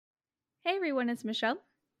Hey everyone, it's Michelle,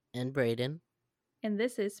 And Brayden. and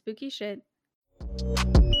this is Spooky Shit.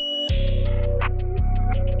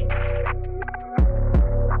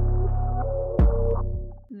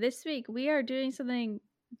 This week we are doing something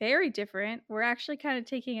very different. We're actually kind of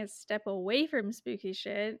taking a step away from spooky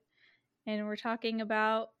shit, and we're talking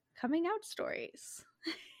about coming out stories.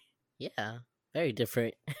 Yeah, very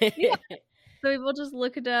different. Yeah. So we'll just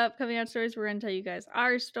look it up, coming out stories. We're going to tell you guys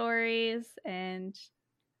our stories and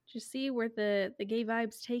just see where the gay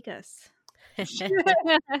vibes take us.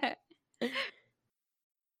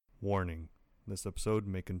 Warning: this episode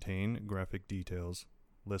may contain graphic details.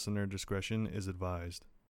 Listener discretion is advised.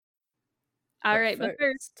 All right, but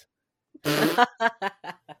first,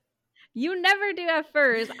 you never do at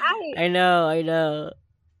first. I know.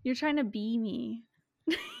 You're trying to be me.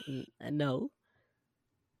 No.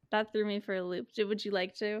 That threw me for a loop. Would you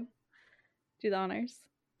like to do the honors?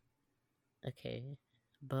 Okay.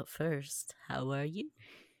 But first, how are you?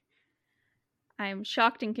 I'm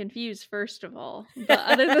shocked and confused, first of all. But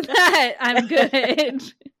other than that, I'm good.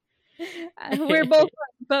 We're both.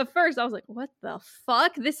 But first, I was like, what the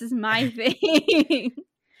fuck? This is my thing.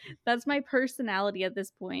 That's my personality at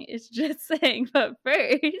this point. It's just saying, but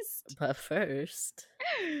first.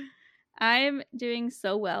 I'm doing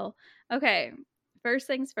so well. Okay, first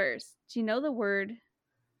things first. Do you know the word,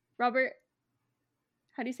 Robert?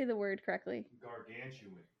 How do you say the word correctly?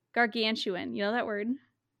 Gargantuan. Gargantuan. You know that word?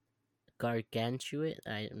 Gargantuan?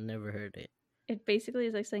 I've never heard it. It basically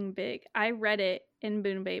is like saying big. I read it in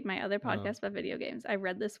Boon Babe, my other podcast about video games. I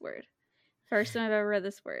read this word. First time I've ever read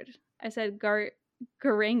this word. I said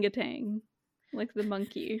garangatang, like the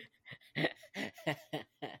monkey.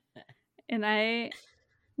 And I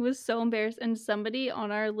was so embarrassed. And somebody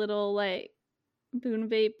on our little like Boon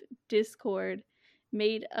Babe Discord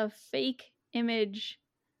made a fake image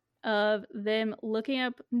of them looking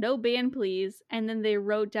up "no ban please," and then they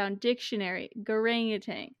wrote down dictionary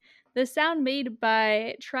garangatang, the sound made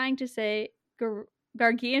by trying to say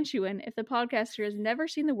gargantuan if the podcaster has never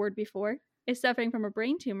seen the word before, is suffering from a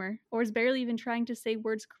brain tumor, or is barely even trying to say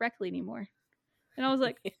words correctly anymore. And I was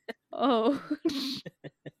like, oh.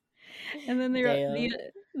 And then they wrote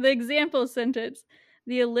the example sentence: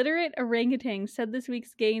 the illiterate orangutan said this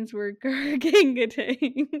week's gains were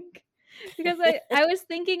gargangatang. Because I was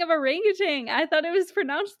thinking of orangutan. I thought it was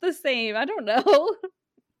pronounced the same. I don't know.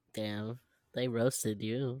 Damn. They roasted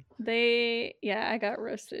you. I got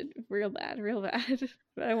roasted real bad.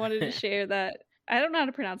 But I wanted to share that. I don't know how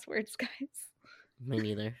to pronounce words, guys. Me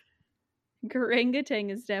neither.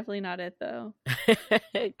 Garangatang is definitely not it, though.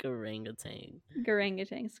 Garangatang.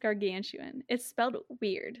 Garangatang. It's gargantuan. It's spelled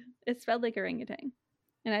weird. It's spelled like orangutan.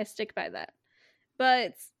 And I stick by that.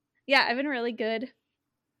 But, yeah, I've been really good.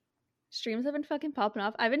 Streams have been fucking popping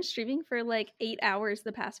off. I've been streaming for like 8 hours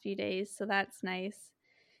the past few days, so that's nice.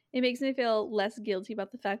 It makes me feel less guilty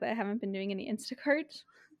about the fact that I haven't been doing any Instacart.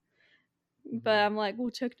 But I'm like,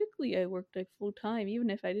 well, technically I worked like full time, even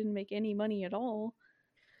if I didn't make any money at all.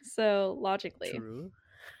 So logically. True.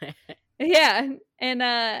 Yeah. And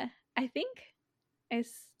I think I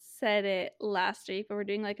said it last week, but we're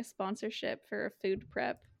doing like a sponsorship for a food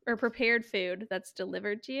prep or prepared food that's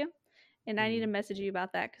delivered to you. And I need to message you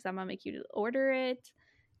about that because I'm going to make you order it.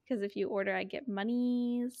 Because if you order, I get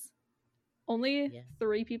monies. Only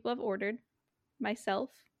 3 people have ordered.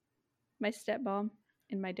 Myself, my stepmom,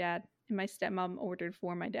 and my dad. And my stepmom ordered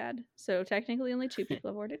for my dad. So technically only 2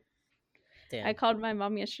 people have ordered. Damn. I called my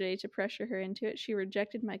mom yesterday to pressure her into it. She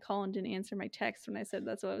rejected my call and didn't answer my text when I said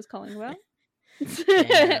that's what I was calling about.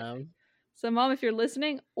 Damn. So, Mom, if you're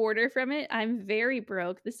listening, order from it. I'm very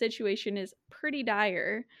broke. The situation is pretty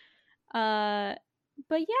dire. But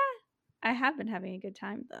yeah, I have been having a good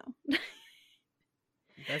time though.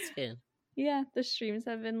 That's good. Yeah, the streams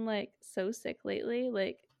have been like so sick lately.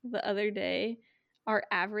 Like the other day, our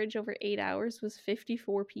average over 8 hours was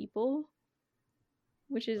 54 people,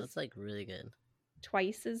 which is that's like really good.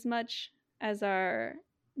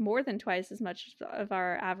 More than twice as much of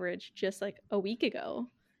our average just like a week ago.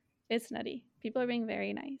 It's nutty. People are being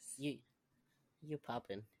very nice. You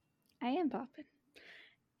poppin'. I am poppin'.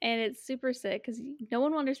 And it's super sick because no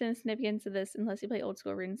one will understand the significance of this unless you play old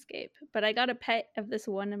school RuneScape. But I got a pet of this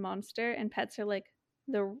one monster, and pets are like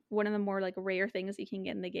one of the more like rare things you can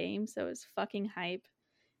get in the game. So it's fucking hype.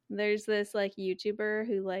 There's this like YouTuber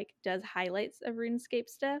who like does highlights of RuneScape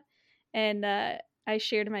stuff, and I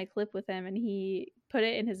shared my clip with him, and he put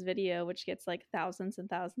it in his video, which gets like thousands and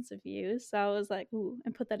thousands of views. So I was like, ooh,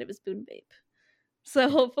 and put that it was Boon Babe. So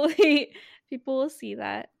hopefully people will see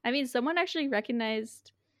that. I mean, someone actually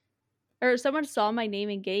recognized, or someone saw my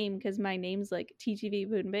name in game because my name's like TTV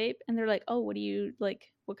Boon Babe, and they're like, oh, what do you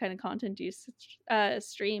like? what kind of content do you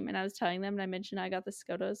stream? And I was telling them, and I mentioned I got the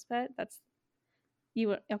Skotos pet. That's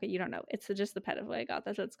you. Okay, you don't know. It's just the pet of what I got.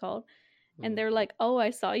 That's what it's called. And they're like, "Oh, I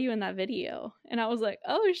saw you in that video," and I was like,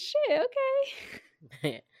 "Oh shit,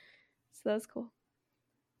 okay." So that's cool.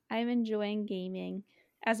 I'm enjoying gaming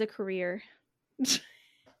as a career.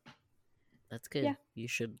 That's good. Yeah. You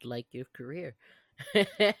should like your career.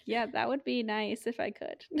 Yeah, that would be nice if I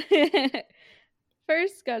could.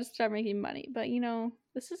 First, gotta start making money, but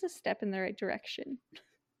this is a step in the right direction.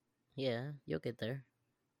 Yeah, you'll get there.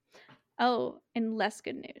 Oh, and less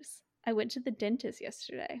good news. I went to the dentist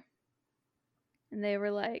yesterday, and they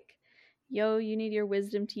were like, "Yo, you need your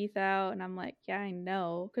wisdom teeth out," and I'm like, "Yeah, I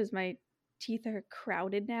know, because my teeth are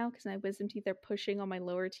crowded now because my wisdom teeth are pushing all my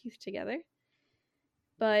lower teeth together."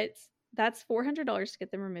 But that's $400 to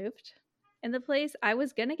get them removed. And the place I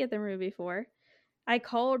was gonna get them removed before, I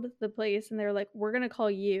called the place and they were like, "We're gonna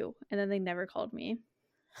call you," and then they never called me.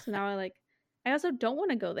 So now I also don't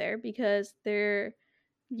want to go there because there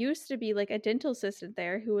used to be like a dental assistant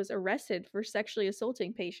there who was arrested for sexually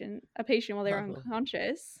assaulting a patient while they were Oh,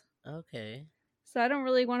 unconscious. okay. So I don't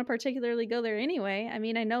really want to particularly go there anyway. I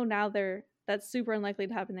mean, I know now that's super unlikely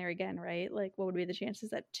to happen there again, right? Like, what would be the chances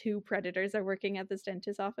that 2 predators are working at this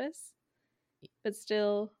dentist office? But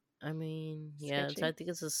still, I mean, yeah, I sketchy. think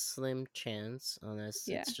it's a slim chance unless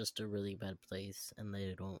Yeah. it's just a really bad place and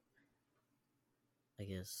they don't, I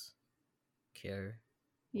guess, care.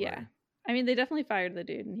 Yeah. Or, I mean, they definitely fired the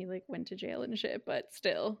dude and he like went to jail and shit, but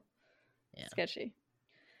still yeah. sketchy.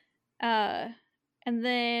 And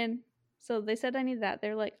then so they said I need that.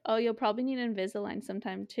 They're like, "Oh, you'll probably need Invisalign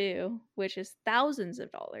sometime too," which is thousands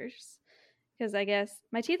of dollars. Because I guess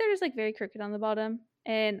my teeth are just like very crooked on the bottom,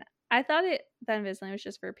 and I thought that Invisalign was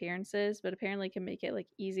just for appearances, but apparently it can make it like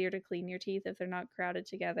easier to clean your teeth if they're not crowded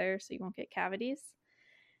together, so you won't get cavities.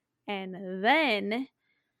 And then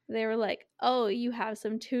they were like, "Oh, you have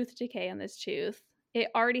some tooth decay on this tooth. It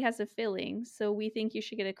already has a filling, so we think you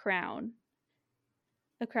should get a crown.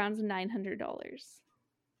 A crown's $900."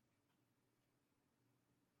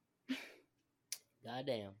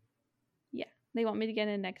 Goddamn. Yeah, they want me to get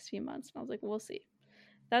in the next few months, and I was like, "We'll see."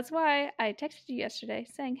 That's why I texted you yesterday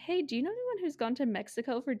saying, "Hey, do you know anyone who's gone to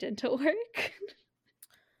Mexico for dental work?"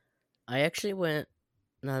 I actually went,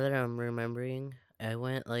 now that I'm remembering, I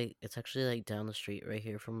went it's actually down the street right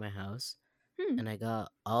here from my house. And I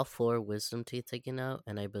got all 4 wisdom teeth taken out,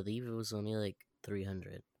 and I believe it was only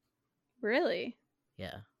 300. Really?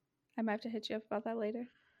 Yeah. I might have to hit you up about that later.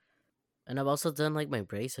 And I've also done my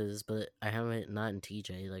braces, but I haven't, not in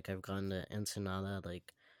TJ. I've gone to Ensenada,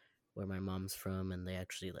 where my mom's from, and they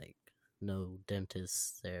actually know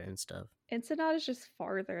dentists there and stuff. Ensenada's just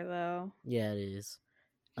farther though. Yeah, it is.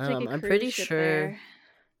 You take a I'm cruise pretty ship sure. there.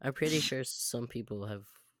 I'm pretty sure some people have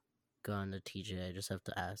gone to TJ. I just have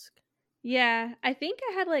to ask. Yeah, I think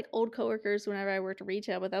I had old coworkers whenever I worked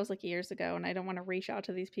retail, but that was years ago, and I don't want to reach out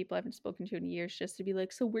to these people I haven't spoken to in years just to be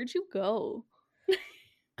like, "So where'd you go?"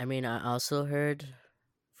 I mean, I also heard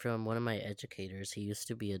from one of my educators. He used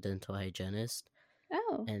to be a dental hygienist,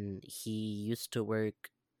 Oh, and he used to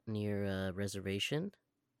work near a reservation.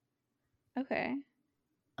 okay.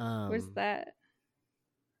 Where's that?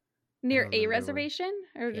 I Near don't a remember where. reservation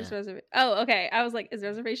or just Yeah. reservation? Oh, okay. I was like, is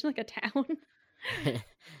reservation like a town?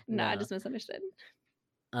 No, I No. just misunderstood.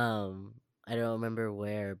 I don't remember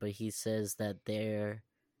where, but he says that they're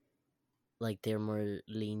more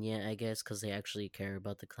lenient, I guess, because they actually care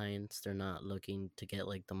about the clients. They're not looking to get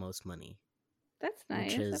the most money, That's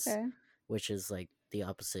which nice. is Okay. the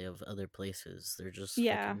opposite of other places. They're just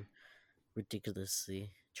Yeah, fucking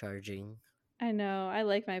ridiculously charging. I know. I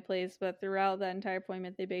like my place, but throughout that entire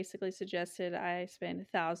appointment, they basically suggested I spend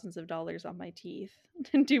thousands of dollars on my teeth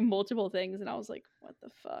and do multiple things, and I was like, what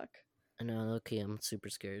the fuck? I know, okay, I'm super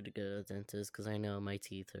scared to go to the dentist because I know my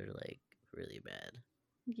teeth are really bad.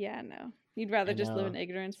 Yeah, no. You'd rather I just live know. in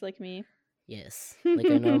ignorance like me. Yes. I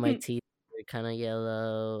know my teeth are kind of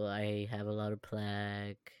yellow. I have a lot of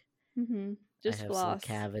plaque. I Just have some floss.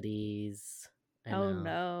 cavities. I Oh know.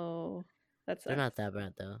 no. That They're not sucks. that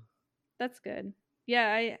bad, though. That's good.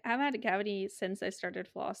 Yeah, I haven't had a cavity since I started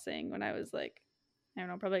flossing when I was I don't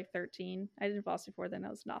know, probably 13. I didn't floss before then. I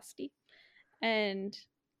was nasty. And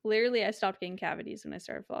literally, I stopped getting cavities when I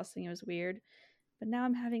started flossing. It was weird. But now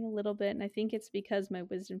I'm having a little bit, and I think it's because my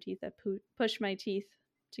wisdom teeth that push my teeth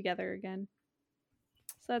together again.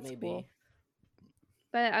 So that's cool. Maybe.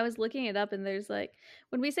 But I was looking it up, and there's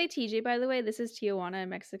when we say TJ, by the way, this is Tijuana in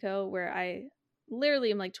Mexico, where I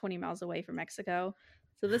literally am 20 miles away from Mexico.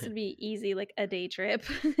 So this would be easy, a day trip.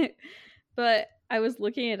 But I was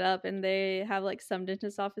looking it up, and they have like some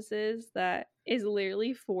dentist offices that is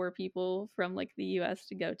literally for people from like the US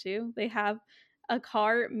to go to. They have a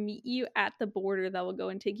car meet you at the border that will go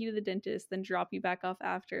and take you to the dentist, then drop you back off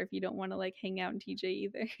after if you don't want to like hang out in TJ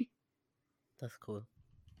either. That's cool.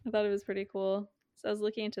 I thought it was pretty cool. So I was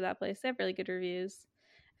looking into that place. They have really good reviews.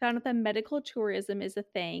 I found out that medical tourism is a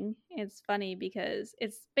thing. It's funny because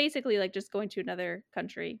it's basically like just going to another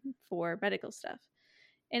country for medical stuff.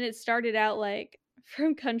 And it started out like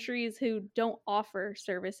from countries who don't offer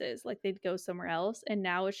services, like they'd go somewhere else. And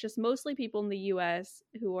now it's just mostly people in the US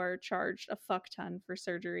who are charged a fuck ton for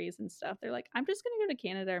surgeries and stuff. They're like, I'm just going to go to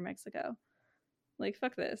Canada or Mexico. Like,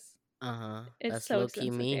 fuck this. It's That's so low key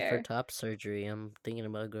expensive me for here. top surgery. I'm thinking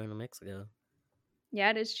about going to Mexico. Yeah,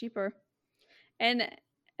 it is cheaper. And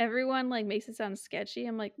everyone like makes it sound sketchy.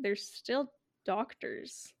 I'm like, there's still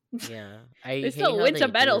doctors. Yeah, I They hate still how went to they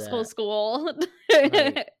do medical that. school.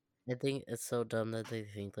 Like, I think it's so dumb that they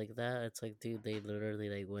think like that. It's like, dude, they literally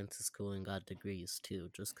like went to school and got degrees too,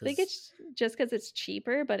 just I think because. it's just because it's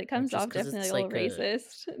cheaper, but it comes Just off because definitely it's like a like little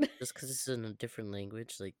racist. just because it's in a different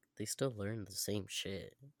language, like they still learn the same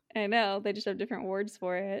shit. I know, they just have different words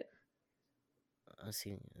for it. I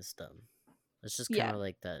see, it's dumb. It's just kind Yeah. of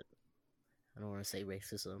like that. I don't want to say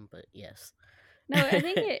racism, but yes. No,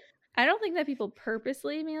 I don't think that people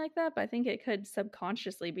purposely mean like that, but I think it could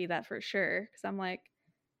subconsciously be that for sure. Because I'm like,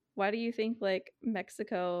 why do you think like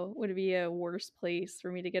Mexico would be a worse place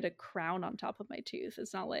for me to get a crown on top of my tooth?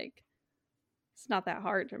 It's not that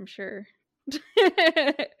hard, I'm sure.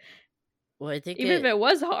 Well, I think Even if it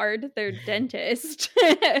was hard, they're dentist.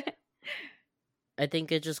 I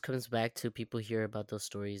think it just comes back to people hear about those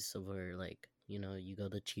stories of where, like, you go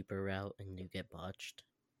the cheaper route and you get botched.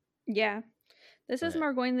 Yeah. This is But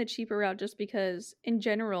more going the cheaper route just because in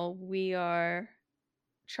general we are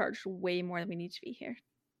charged way more than we need to be here.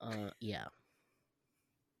 yeah.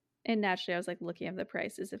 And naturally I was like looking at the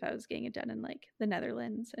prices if I was getting it done in like the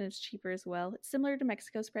Netherlands, and it's cheaper as well. It's similar to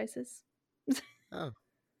Mexico's prices. Oh.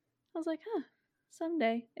 I was like, huh,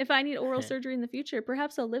 someday. If I need oral surgery in the future,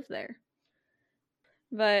 perhaps I'll live there.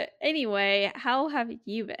 But anyway, how have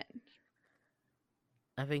you been?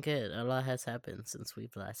 I've been good. A lot has happened since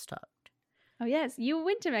we've last talked. Oh yes, you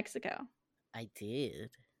went to Mexico. I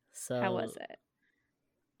did. So How was it?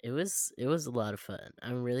 It was a lot of fun.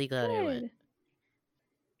 I'm really glad I went. Good.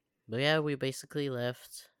 But yeah, we basically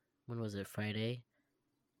left. When was it? Friday?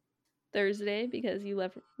 Thursday, because you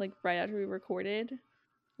left like right after we recorded.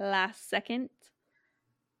 Last second.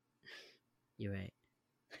 You're right.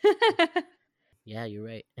 Yeah, you're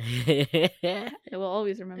right. I will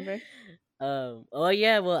always remember. Oh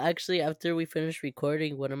yeah, well actually after we finished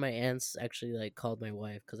recording, one of my aunts actually like called my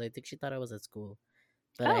wife because I think she thought I was at school.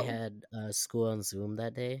 But I had school on Zoom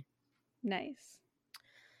that day. Nice.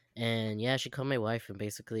 And yeah, she called my wife and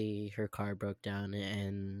basically her car broke down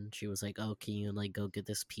and she was like, "Oh, can you like go get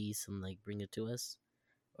this piece and like bring it to us?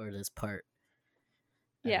 Or this part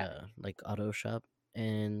at a like auto shop?"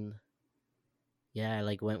 And yeah, I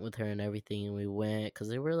like went with her and everything, and we went because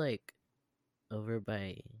they were like over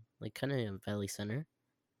by like kind of in Valley Center,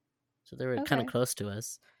 so they were kind of close to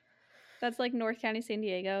us. That's like North County, San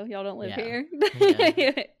Diego. Y'all don't live here.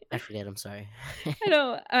 Yeah. I forget. I'm sorry. I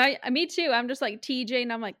know. Me too. I'm just like TJ,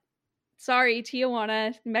 and I'm like, sorry,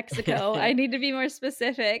 Tijuana, Mexico. I need to be more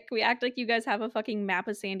specific. We act like you guys have a fucking map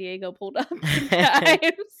of San Diego pulled up sometimes.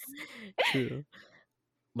 True.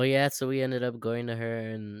 But yeah, so we ended up going to her,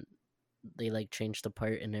 and they like changed the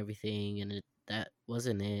part and everything, and that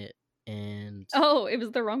wasn't it. And oh, it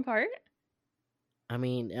was the wrong part? I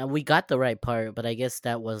mean, we got the right part, but I guess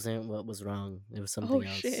that wasn't what was wrong. It was something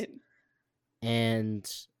else. Shit. And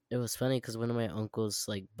it was funny because one of my uncle's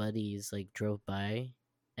like buddies like drove by,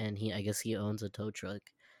 and I guess he owns a tow truck,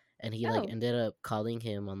 and he like ended up calling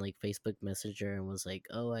him on like Facebook Messenger and was like,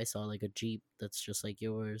 "Oh, I saw like a Jeep that's just like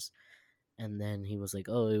yours," and then he was like,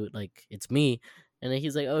 "Oh, it's me," and then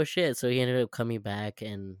he's like, "Oh shit!" So he ended up coming back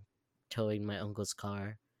and towing my uncle's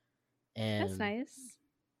car, and that's nice.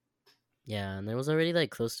 Yeah, and it was already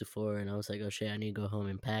like close to 4, and I was like, "Oh shit, I need to go home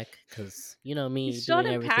and pack," because me you doing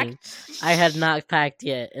everything. I had not packed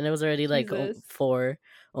yet, and it was already like 4,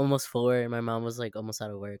 almost 4, and my mom was like almost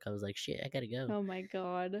out of work. I was like, "Shit, I gotta go." Oh my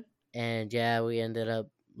god. And yeah, we ended up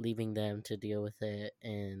leaving them to deal with it,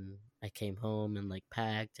 and I came home and like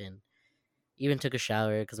packed and even took a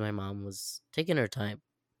shower because my mom was taking her time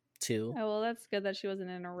too. Oh well, that's good that she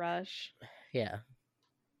wasn't in a rush. Yeah.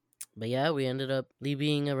 But yeah, we ended up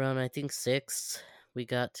leaving around I think 6. We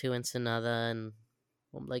got to Ensenada and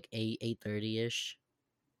like 8:30ish.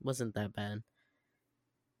 Wasn't that bad.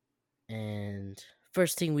 And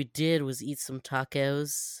first thing we did was eat some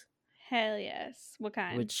tacos. Hell yes. What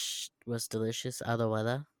kind? which was delicious.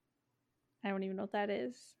 Adoada. I don't even know what that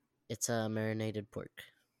is. It's a marinated pork.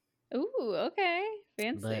 Ooh, okay.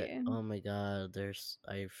 But Fancy. oh my god,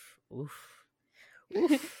 oof. Oof.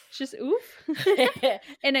 It's just oof.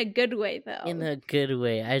 In a good way, though. In a good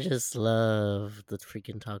way. I just love the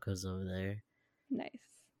freaking tacos over there. Nice.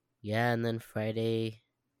 Yeah, and then Friday,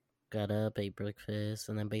 got up, ate breakfast,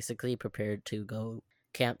 and then basically prepared to go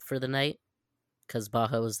camp for the night because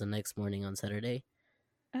Baja was the next morning on Saturday.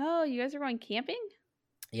 Oh, you guys are going camping?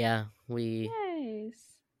 Yeah, we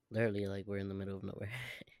Nice. literally like we're in the middle of nowhere.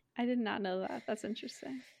 I did not know that. That's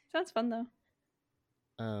interesting. Sounds fun though.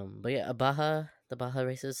 But yeah, the Baja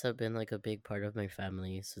races have been like a big part of my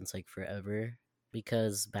family since like forever.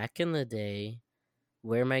 Because back in the day,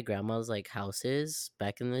 where my grandma's like house is,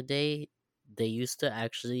 back in the day, they used to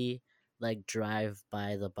actually like drive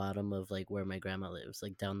by the bottom of like where my grandma lives,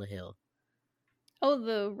 like down the hill. Oh,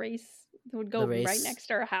 the race would go The right race, next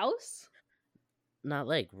to our house? not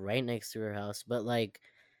like right next to her house, but like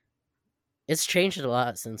it's changed a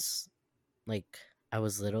lot since like I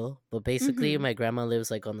was little. But basically, Mm-hmm. my grandma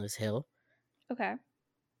lives like on this hill, Okay.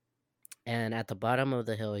 and at the bottom of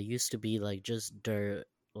the hill, it used to be like just dirt.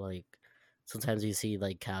 Like sometimes you see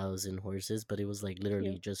like cows and horses, but it was like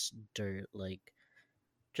literally Cute. just dirt, like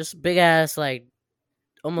just big ass, like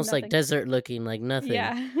almost like Nothing. desert looking, like nothing.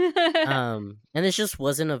 Yeah. And it just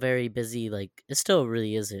wasn't a very busy, like it still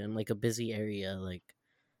really isn't like a busy area. Like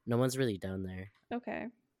no one's really down there. Okay.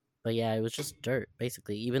 But yeah, it was just dirt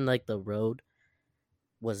basically. Even like the road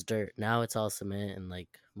was dirt. Now it's all cement and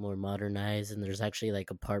like more modernized, and there's actually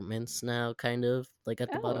like apartments now, kind of like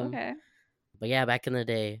at the Oh, bottom. okay. But yeah, back in the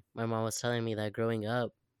day, my mom was telling me that growing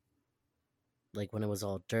up, like when it was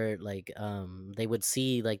all dirt, like they would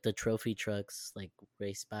see like the trophy trucks like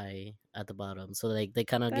race by at the bottom, so like they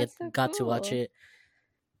kind of get That's so got to watch cool. it.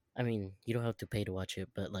 I mean, you don't have to pay to watch it,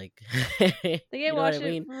 but like, They you get know what watch I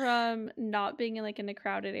it mean? from not being in like in a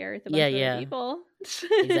crowded area with a Yeah, bunch of other yeah, people.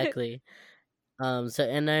 exactly. So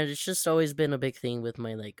and it's just always been a big thing with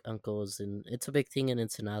my like uncles, and it's a big thing in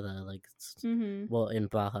Ensenada, like Mm-hmm. well in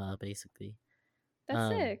Baja basically. That's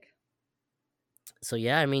Um, sick. so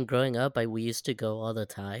yeah, I mean, growing up, we used to go all the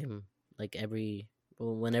time, like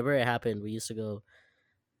whenever it happened, we used to go.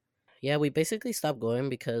 Yeah, we basically stopped going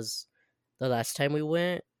because the last time we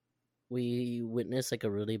went, we witnessed like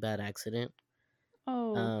a really bad accident.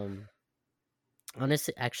 Oh, Um,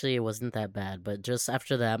 Honestly, actually, it wasn't that bad, but just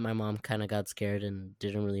after that, my mom kind of got scared and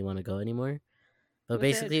didn't really want to go anymore. But was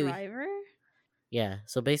it a basically, driver? yeah.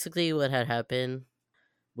 So basically, what had happened,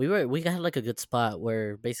 we got like a good spot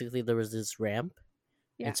where basically there was this ramp,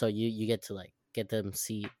 Yeah. and so you get to like get them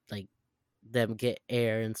see like them get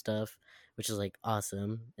air and stuff, which is like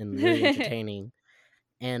awesome and really entertaining.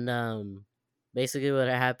 And basically, what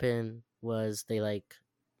happened was they like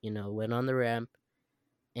went on the ramp,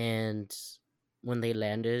 and when they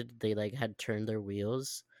landed, they like had turned their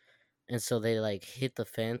wheels, and so they like hit the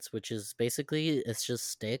fence, which is basically it's just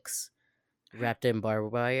sticks wrapped in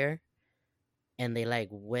barbed wire, and they like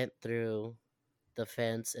went through the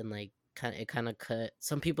fence and like kind of cut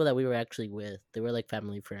some people that we were actually with. They were like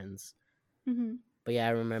family friends. Mm-hmm. But yeah,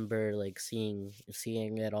 I remember like seeing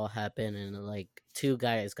it all happen, and like two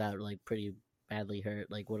guys got like pretty badly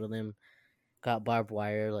hurt. Like one of them got barbed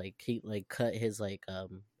wire, like he like cut his like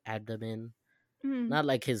abdomen. Mm. Not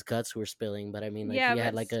like his guts were spilling, but I mean like Yeah, he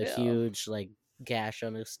had but like a still. huge like gash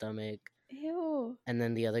on his stomach. Ew. And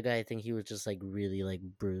then the other guy, I think he was just like really like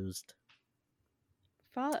bruised.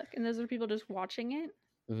 Fuck. And those are people just watching it?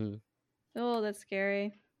 Hmm. Oh, that's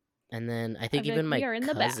scary. And then I I'd think be like, even we my are in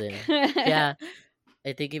the back. cousin, yeah,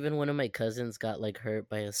 I think even one of my cousins got like hurt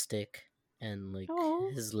by a stick, and like Oh,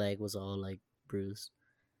 his leg was all like bruised.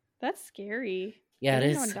 that's scary. Yeah, Good it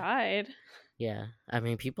thing no one is. died. Yeah, I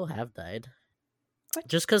mean, people have died What?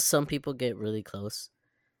 just because some people get really close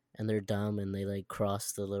and they're dumb and they like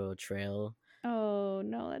cross the little trail. Oh,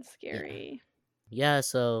 no, that's Yeah, scary. yeah.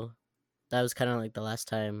 So that was kind of like the last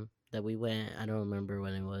time that we went. I don't remember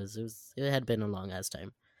when it was. It had been a long ass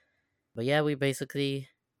time. But yeah, we basically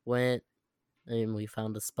went and we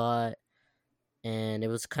found a spot, and it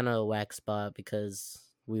was kind of a whack spot because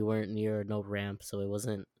we weren't near no ramp, so it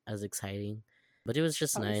wasn't as exciting. But it was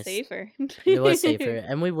just Probably nice. safer. It was safer,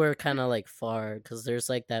 and we were kind of like far because there's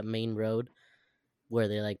like that main road where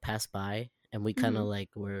they like pass by, and we kind Hmm. of like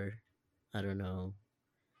were, I don't know,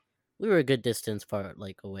 we were a good distance far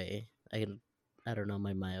like away. I don't know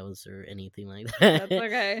my miles or anything like That's that.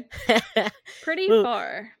 okay. Pretty Well,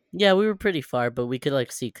 far. Yeah, we were pretty far, but we could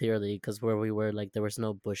like see clearly because where we were, like, there was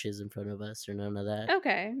no bushes in front of us or none of that.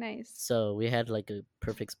 Okay, nice. So we had like a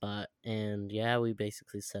perfect spot, and yeah, we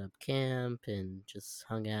basically set up camp and just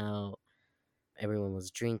hung out. Everyone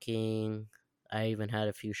was drinking. I even had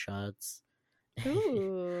a few shots.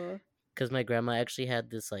 Ooh. Because my grandma actually had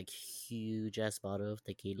this like huge ass bottle of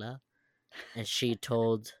tequila, and she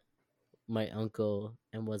told my uncle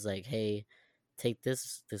and was like, "Hey, take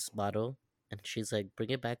this bottle," and she's like, "Bring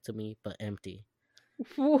it back to me, but empty."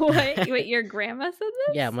 What? Wait, your grandma said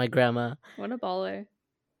Yeah, this? my grandma. What a baller.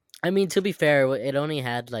 I mean, to be fair, it only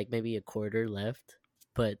had like maybe a quarter left,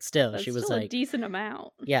 but still, she That's was still a like, decent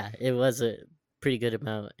amount. yeah, it was a pretty good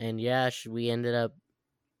amount. And yeah, we ended up,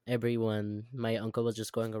 everyone, my uncle was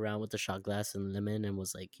just going around with the shot glass and lemon and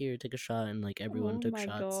was like, here, take a shot. And like everyone Oh took my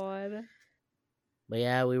shots. god. But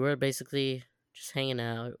yeah, we were basically just hanging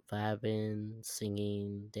out, vibing,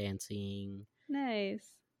 singing, dancing.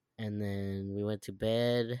 Nice. And then we went to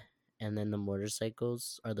bed. And then the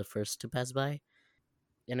motorcycles are the first to pass by.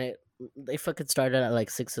 And they fucking started at like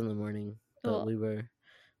 6 in the morning. But Well,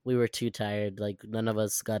 we were too tired. Like none of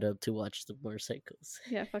us got up to watch the motorcycles.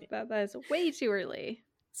 yeah, fuck that. That is way too early.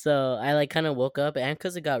 So I like kind of woke up, and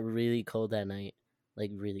because it got really cold that night,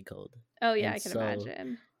 like really cold, Oh yeah, and I can so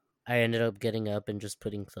imagine. I ended up getting up and just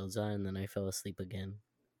putting clothes on, and then I fell asleep again.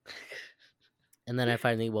 And then I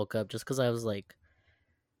finally woke up just because I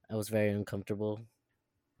was very uncomfortable.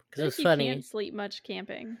 Because It's it like was you can't funny. sleep much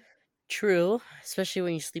camping. True, especially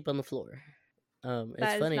when you sleep on the floor. It's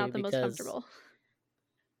That is funny not the most because comfortable.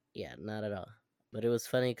 yeah, not at all. But it was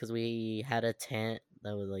funny because we had a tent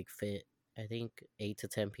that would like fit, I think, 8 to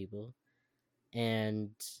 10 people,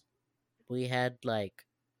 and we had like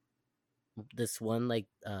this one like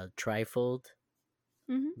trifold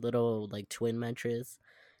Hmm. little like twin mattress,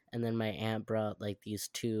 and then my aunt brought like these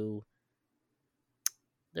two.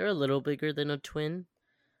 They're a little bigger than a twin.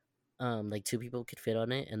 Like two people could fit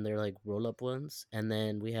on it, and they're like roll up ones. And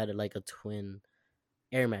then we had like a twin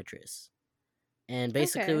air mattress, and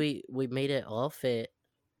basically Okay. we made it all fit,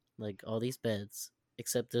 like all these beds,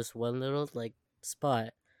 except this one little like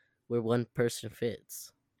spot where one person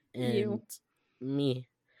fits, and You. me.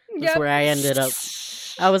 That's Yep. where I ended up.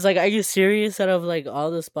 I was like, "Are you serious?" Out of like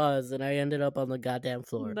all the spas, and I ended up on the goddamn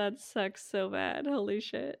floor, That sucks so bad. Holy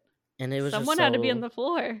shit. and it was just Someone had to be on so. the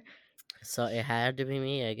floor. So it had to be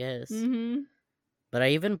me, I guess. Mm-hmm. But I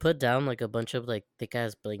even put down like a bunch of like thick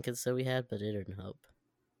ass blankets that we had, but it didn't help.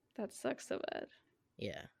 That sucks so bad.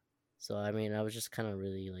 Yeah. So I mean, I was just kind of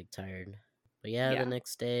really like tired. But yeah, the Yeah.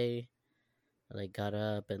 next day, I like got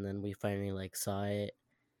up, and then we finally like saw it,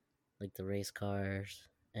 like the race cars.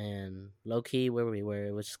 And low key, where we were,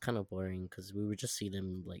 it was just kind of boring because we would just see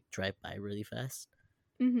them like drive by really fast.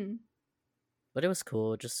 Mm-hmm. But it was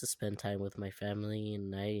cool just to spend time with my family,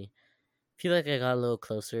 and I feel like I got a little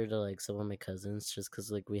closer to like some of my cousins just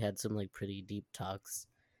because like we had some like pretty deep talks.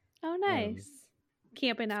 Oh, Um, nice.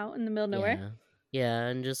 Camping out in the middle of nowhere. yeah, yeah,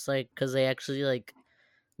 and just like because they actually like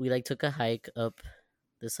we like took a hike up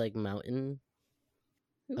this like mountain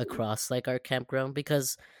Ooh. across like our campground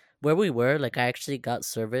because where we were, like I actually got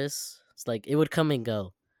service. It's like it would come and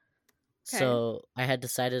go. Okay. So I had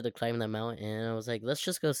decided to climb that mountain, and I was like, let's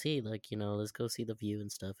just go see, like, let's go see the view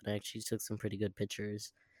and stuff. And I actually took some pretty good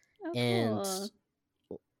pictures. Oh, And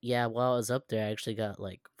cool. yeah, while I was up there, I actually got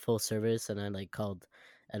like full service, and I like called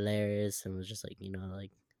Alaris and was just like,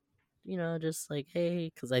 just like,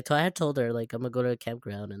 hey, because I had told her like I'm gonna go to a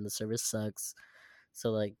campground and the service sucks,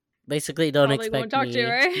 so like basically don't Probably won't expect talk to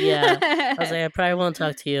me. Yeah, I was her. like, I probably won't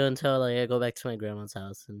talk to you until like I go back to my grandma's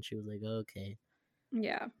house, and she was like, oh, okay.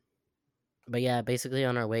 Yeah. But yeah, basically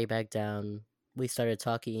on our way back down, we started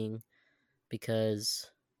talking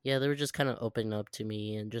because yeah, they were just kind of opening up to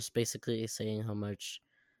me and just basically saying how much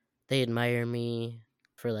they admire me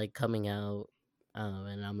for like coming out.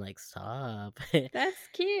 And I'm like, stop. It That's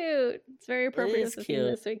cute. It's very appropriate is with the theme cute.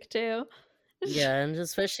 this week, too. Yeah, and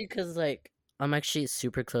especially because like I'm actually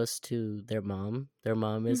super close to their mom. Their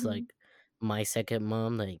mom is Hmm. like my second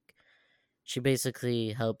mom. Like she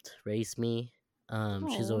basically helped raise me.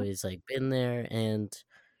 She's Oh. always like been there, and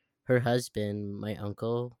her husband, my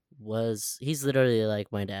uncle, he's literally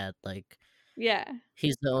like my dad. Like Yeah.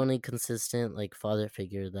 he's the only consistent like father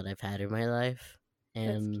figure that I've had in my life.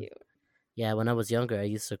 That's And cute. yeah, when I was younger, I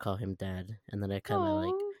used to call him dad, and then I kind of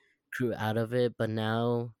like Oh. grew out of it. But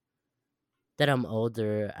now that I'm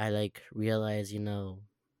older, I like realize,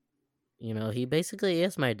 he basically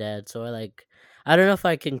is my dad. So I don't know if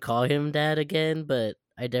I can call him dad again, but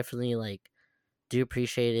I definitely like do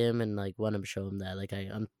appreciate him and like want to show him that. Like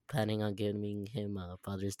I'm planning on giving him a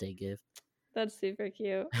Father's Day gift. That's super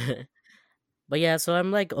cute. But yeah, so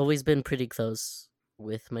I'm like always been pretty close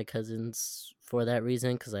with my cousins for that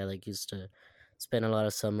reason, because I like used to spend a lot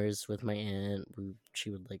of summers with my aunt. She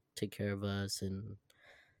would like take care of us, and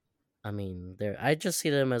I mean, I just see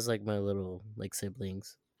them as like my little like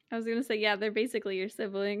siblings. I was gonna say, yeah, they're basically your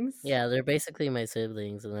siblings. Yeah, they're basically my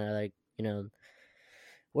siblings, and I like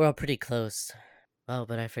we're all pretty close. Oh,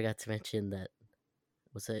 but I forgot to mention that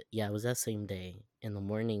was it. Yeah, it was that same day in the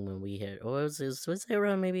morning when we had. Or was it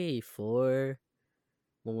around maybe 4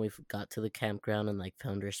 when we got to the campground and like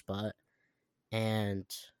found our spot, and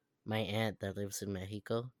my aunt that lives in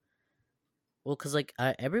Mexico. Well, cause like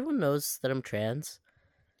everyone knows that I'm trans.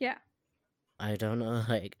 Yeah. I don't know.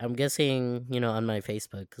 Like I'm guessing, on my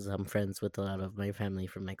Facebook, because I'm friends with a lot of my family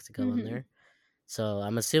from Mexico on Mm-hmm. there. So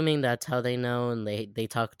I'm assuming that's how they know, and they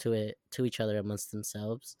talk to each other amongst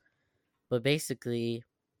themselves. But basically,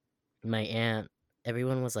 my aunt,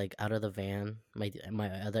 everyone was like out of the van, my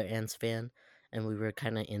other aunt's van, and we were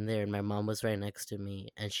kind of in there, and my mom was right next to me,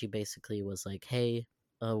 and she basically was like, "Hey,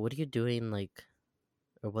 what are you doing? Like,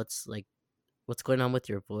 or what's going on with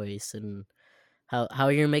your voice, and how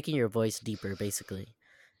you're making your voice deeper, basically."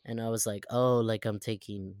 And I was like, "Oh, like I'm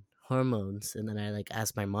taking hormones." And then I like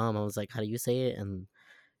asked my mom, I was like, "How do you say it?" And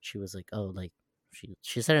she was like, "Oh, like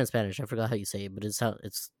she said it in Spanish. I forgot how you say it, but it's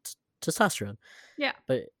testosterone." Yeah.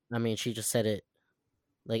 But I mean, she just said it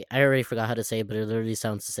like I already forgot how to say it, but it literally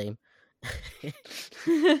sounds the same.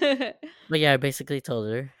 But yeah, I basically told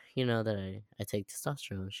her, that I take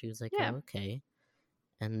testosterone. She was like, Yeah. "Oh, okay."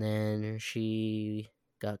 And then she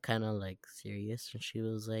got kind of like serious, and she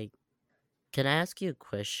was like, "Can I ask you a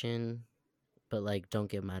question? But like, don't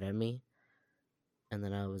get mad at me." And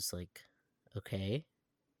then I was like, "Okay."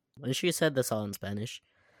 And she said this all in Spanish.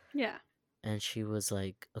 Yeah. And she was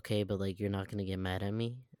like, "Okay, but like, you're not gonna get mad at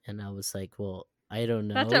me." And I was like, "Well, I don't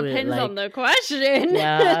That know. depends on the question.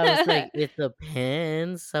 Yeah, I was like, it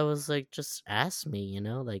depends. I was like, just ask me,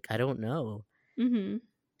 like, I don't know." Mm-hmm.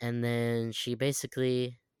 And then she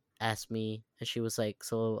basically asked me, and she was like,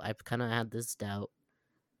 "So I've kind of had this doubt."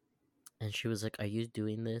 And she was like, "Are you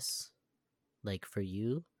doing this like for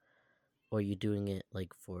you, or are you doing it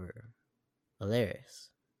like for Alaris?"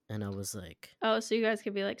 And I was like, Oh, so you guys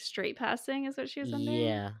could be like straight passing, is what she was wondering?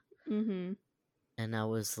 "Yeah." Mm-hmm. And I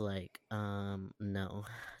was like, no,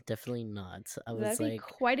 definitely not. I That'd was be like,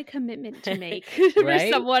 quite a commitment to make for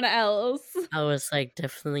right? someone else. I was like,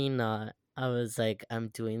 definitely not. I was like, I'm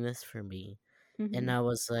doing this for me. And Mm-hmm. I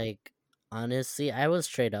was like, honestly, I was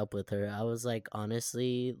straight up with her. I was like,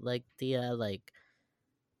 honestly, like, Dia, like,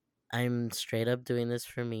 I'm straight up doing this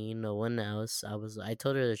for me, no one else. I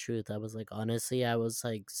told her the truth. I was like, honestly, I was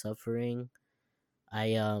like suffering.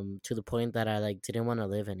 To the point that I like didn't want to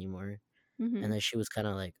live anymore. Mm-hmm. And then she was kind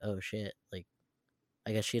of like, oh shit. Like,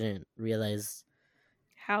 I guess she didn't realize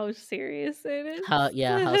How serious it how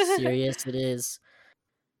is. serious it is.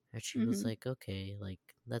 And she was Mm-hmm. like, okay, like,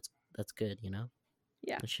 that's good.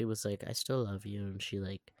 Yeah. And she was like, I still love you. And she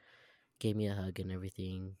like gave me a hug and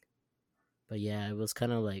everything. But yeah, it was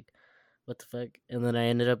kind of like, what the fuck? And then I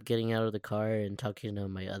ended up getting out of the car and talking to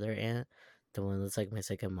my other aunt, the one that's like my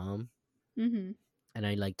second mom. Mm-hmm. And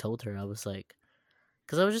I like told her, I was like,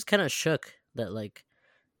 because I was just kind of shook that like,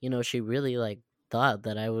 she really like thought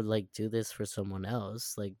that I would like do this for someone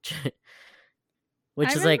else. Like, I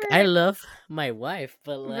which is like, I remember, love my wife,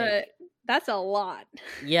 but like, but that's a lot.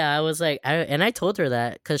 yeah, I was like, I told her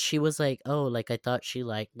that because she was like, oh, like I thought she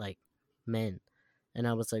liked like men. And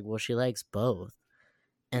I was like, well, she likes both.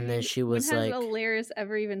 I And then mean, she when was has like, Alaris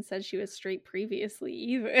ever even said she was straight previously,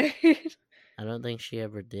 either? I don't think she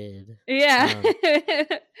ever did. Yeah.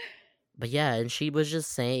 But yeah, and she was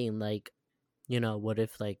just saying like, what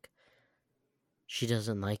if like she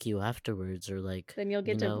doesn't like you afterwards, or like, Then you'll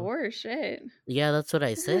get divorced. Shit. yeah, that's what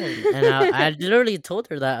I said. And I literally told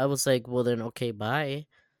her that. I was like, well then okay, bye.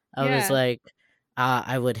 I was Yeah. like,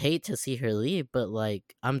 I would hate to see her leave, but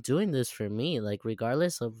like I'm doing this for me, like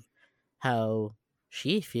regardless of how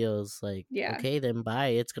she feels, like, Yeah. okay, then bye.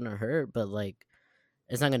 It's gonna hurt, but like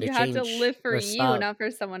it's not gonna You have to change live for or you, stop. not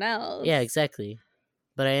for someone else. Yeah, exactly.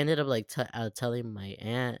 But I ended up like telling my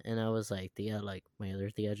aunt, and I was like, Thea, like my other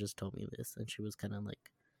Thea just told me this, and she was kind of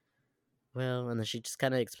like, well, and then she just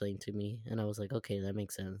kind of explained to me, and I was like, okay, that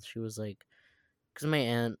makes sense. She was like, because my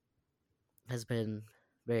aunt has been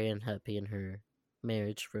very unhappy in her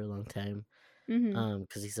marriage for a long time, Mm-hmm.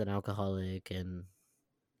 because he's an alcoholic and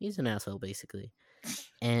he's an asshole basically,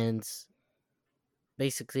 and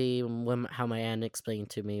basically when how my aunt explained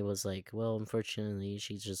to me was like, well, unfortunately,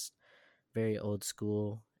 she's just very old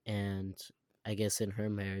school, and I guess in her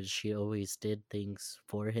marriage she always did things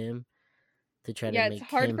for him, to try to Yeah, it's make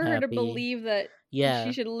hard him for her to happy. believe that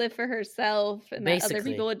she Yeah, should live for herself and that other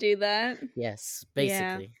people basically. would do that. Yes,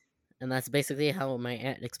 Yeah. basically. And that's basically how my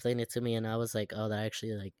aunt explained it to me, and I was like, "Oh, that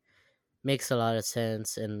actually like makes a lot of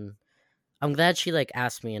sense." And I'm glad she like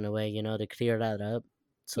asked me in a way, to clear that up,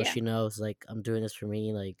 so Yeah. she knows like I'm doing this for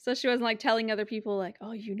me. Like, So she wasn't like telling other people like,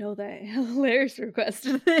 "Oh, you know that Laris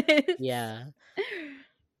requested this." yeah,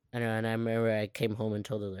 I know. And I remember I came home and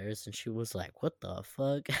told Alaris, and she was like, "What the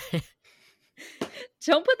fuck?"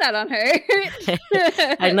 Don't put that on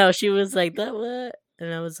her. I know, she was like, "That what?"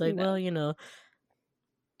 And I was like, No. "Well,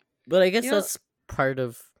 but I guess You know, that's part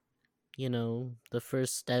of the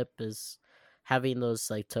first step is having those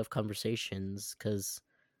like tough conversations, because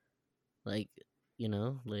like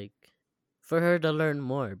like for her to learn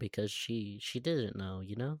more, because she didn't know.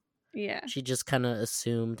 yeah. She just kind of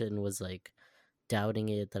assumed and was like doubting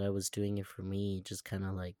it, that I was doing it for me, just kind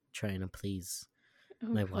of like trying to please Oh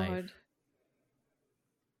my wife. god.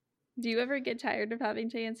 Do you ever get tired of having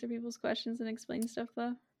to answer people's questions and explain stuff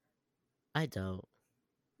though? I don't.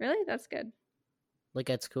 Really? That's good. Like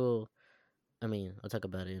at school, I mean, I'll talk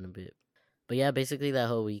about it in a bit, but yeah, basically that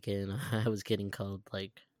whole weekend I was getting called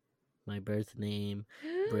like my birth name,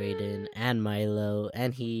 Brayden, and Milo,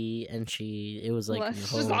 and he and she. It was Well, like a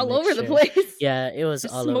that's just whole all over the mixture. place. Yeah, it was A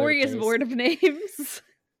all over the place. smorgasbord of names.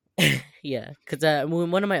 Yeah, because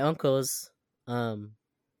one of my uncles,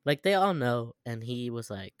 like they all know, and he was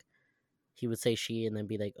like, he would say she, and then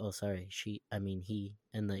be like, "Oh, sorry, she. I mean he,"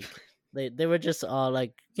 and like they were just all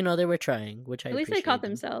like, they were trying, which I At least they caught appreciate them.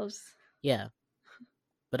 themselves. Yeah,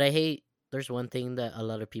 but I hate. There's one thing that a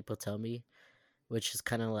lot of people tell me, which is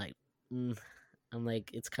kind of like, mm, I'm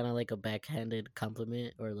like, it's kind of like a backhanded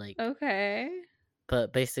compliment, or like, Okay.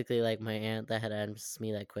 but basically, like my aunt that had asked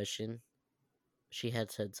me that question, she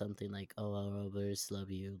had said something like, "Oh, I'll always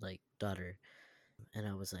love you, like daughter," and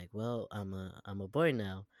I was like, "Well, I'm a boy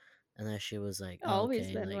now," and then she was like, "Oh, Always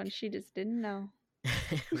okay," been one. like, She just didn't know.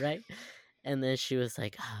 right, and then she was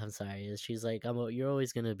like, "I'm sorry," and she's like, You're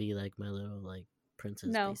always gonna be like my little like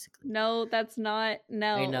princess, No. basically." No, that's not.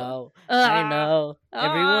 I No. know, I Ah. know.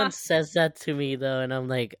 Everyone Ah. says that to me though, and I'm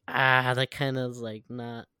like, that kind of like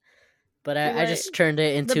not. But You're I like, just turned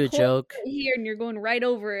it the into a point joke. right here, and you're going right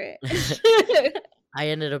over it. I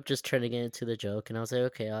ended up just turning it into the joke, and I was like,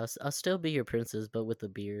 okay, I'll still be your princess, but with a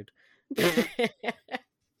beard.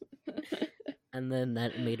 And then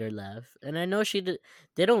that made her laugh, and I know she did.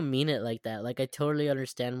 They don't mean it like that. Like I totally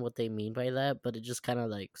understand what they mean by that, but it just kind of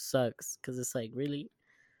like sucks, because it's like, really.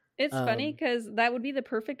 It's funny Um, because that would be the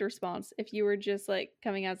perfect response if you were just like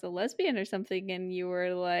coming out as a lesbian or something and you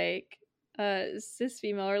were like a cis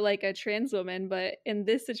female or like a trans woman. But in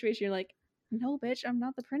this situation, you're like, no, bitch, I'm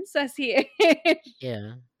not the princess here.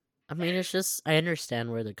 yeah. I mean, it's just I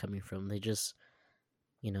understand where they're coming from. They just,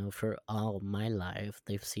 for all my life,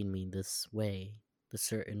 they've seen me this way, the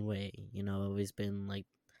certain way. I've always been like,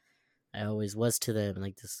 I always was to them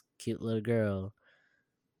like this cute little girl.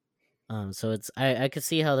 So it's I could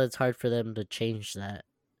see how that's hard for them to change that,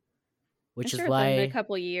 I'm which is sure within a why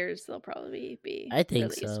couple years, they'll probably be I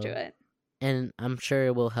think really used to so, it. and I'm sure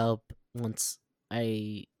it will help once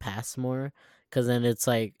I pass more, because then it's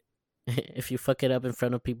like, if you fuck it up in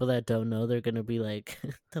front of people that don't know, they're gonna be like,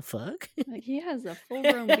 "The fuck." Like, he has a full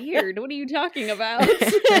grown beard. What are you talking about?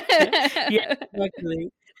 Yeah,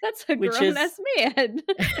 exactly. That's a Which grown is, ass man.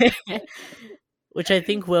 which I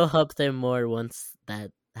think will help them more once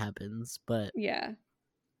that happens. But Yeah.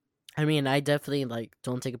 I mean, I definitely like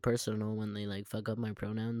don't take it personal when they like fuck up my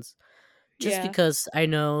pronouns, just Yeah. because I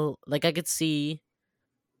know, like, I could see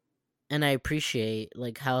and I appreciate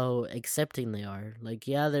like how accepting they are. Like,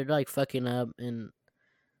 yeah, they're like fucking up, and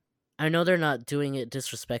I know they're not doing it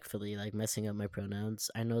disrespectfully, like messing up my pronouns.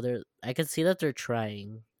 I can see that they're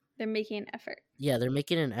trying. They're making an effort. Yeah, they're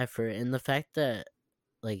making an effort, and the fact that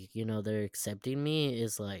like they're accepting me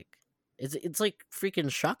is like, it's like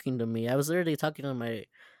freaking shocking to me. I was literally talking to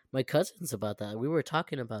my cousins about that. We were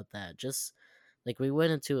talking about that, just like we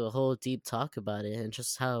went into a whole deep talk about it, and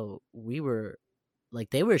just how we were like,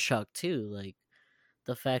 they were shocked too, like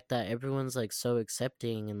the fact that everyone's like so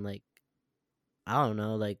accepting, and like, I don't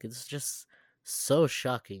know, like it's just so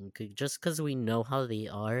shocking, just because we know how they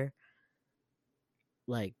are.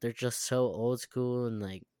 Like they're just so old school, and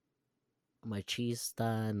like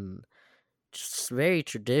machista, and just very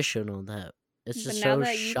traditional, that it's But just now so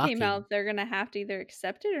that you came shocking. out, they're gonna have to either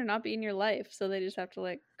accept it or not be in your life. So they just have to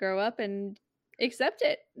like grow up and accept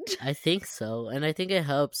it. I think so, and I think it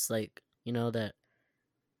helps, like that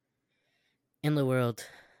in the world,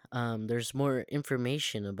 there's more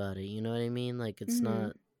information about it. You know what I mean? Like it's Mm-hmm.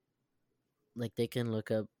 not like they can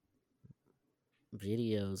look up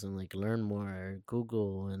videos and like learn more,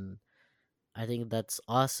 Google, and I think that's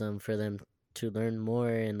awesome for them to learn more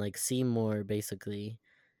and like see more basically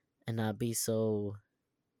and not be so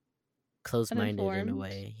close-minded in a Uninformed.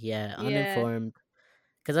 way. Yeah, Yeah. uninformed,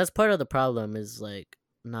 cuz that's part of the problem is like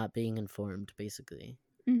not being informed basically.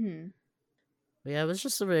 Mhm. But yeah, it was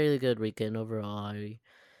just a really good weekend overall. I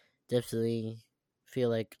definitely feel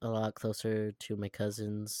like a lot closer to my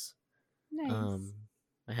cousins. Nice. Um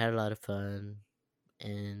I had a lot of fun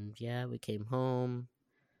and yeah, we came home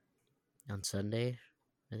on Sunday.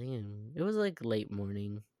 I think it was like late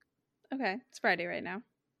morning. Okay. It's Friday right now.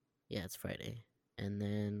 Yeah, it's Friday. And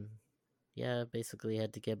then yeah, basically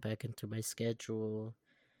had to get back into my schedule.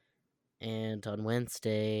 And on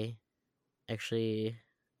Wednesday, actually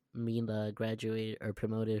Mila graduated or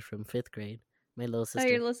promoted from 5th grade, my little Oh, your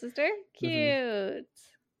sister. little sister? Hmm. Cute.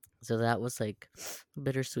 So that was like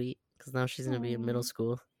bittersweet because now she's gonna be in middle Oh,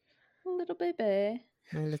 school. little baby.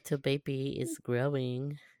 My little baby is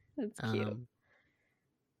growing. That's cute. Um,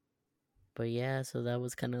 but yeah, so that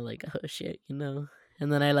was kind of like oh shit, you know.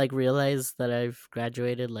 And then I like realized that I've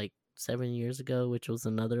graduated like 7 years ago, which was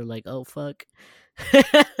another like oh fuck.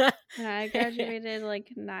 I graduated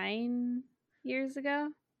like 9 years ago.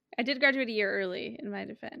 I did graduate a year early in my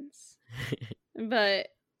defense. But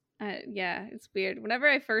yeah, it's weird. Whenever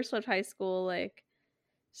I first left high school, like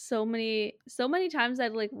so many times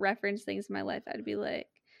I'd like reference things in my life. I'd be like,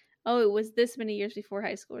 "Oh, it was this many years before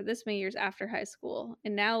high school or this many years after high school."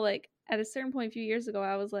 And now like at a certain point a few years ago,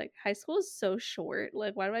 I was like, "High school is so short.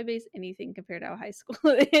 Like why do I base anything compared to how high school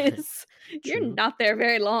is? You're True. not there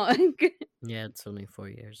very long." Yeah, it's only 4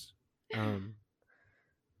 years. Um,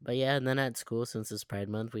 but yeah, and then at school, since it's Pride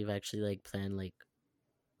Month, we've actually like planned like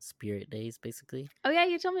spirit days, basically. Oh yeah,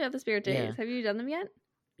 you told me about the spirit Yeah, days. Have you done them yet?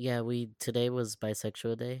 yeah. We today was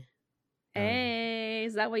bisexual day. Um, Hey,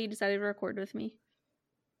 is that why you decided to record with me?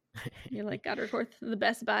 You're like, gotta record the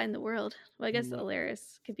best buy in the world. Well, I guess Ye-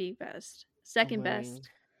 Alaris could be best. I'm Second wearing, best.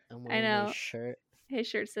 I'm I wearing my know. shirt. His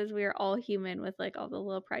shirt says we are all human with like all the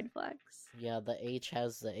little pride flags. Yeah, the H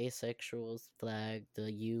has the asexual flag. The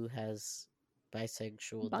U has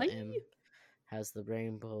bisexual. Bye. The M has the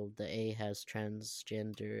rainbow. The A has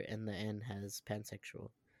transgender, and the N has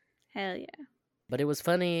pansexual. Hell yeah. But it was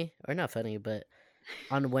funny, or not funny, but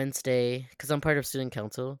on Wednesday, because I'm part of student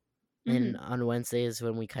council, Mm-hmm. and on Wednesday is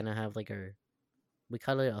when we kind of have like we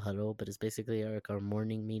call it a huddle, but it's basically like our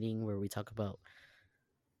morning meeting where we talk about,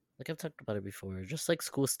 like I've talked about it before, just like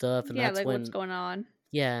school stuff, and Yeah, that's like what's when, going on.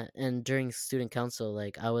 yeah, and during student council,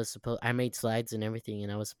 like I made slides and everything,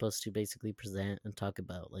 and I was supposed to basically present and talk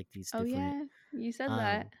about like these Oh different, yeah, you said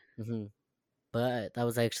that. um, mhm. But that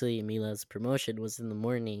was actually Mila's promotion was in the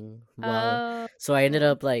morning while Oh. so I ended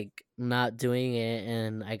up like not doing it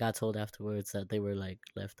and I got told afterwards that they were like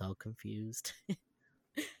left all confused.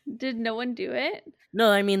 Did no one do it? No,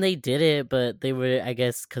 I mean they did it, but they were I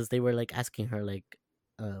guess cuz they were like asking her like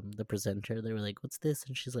the presenter, they were like what's this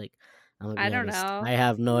and she's like I'm going to I be don't honest, know. I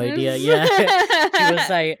have no idea. Yeah. She was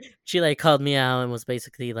like she like called me out and was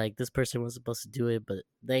basically like this person was supposed to do it but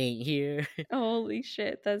they ain't here. Holy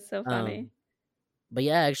shit, that's so funny. um but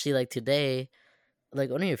yeah, actually like today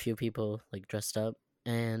like only a few people like dressed up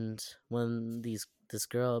and when this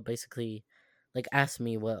girl basically like asked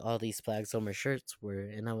me what all these flags on my shirts were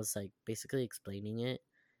and I was like basically explaining it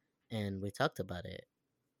and we talked about it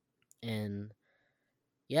and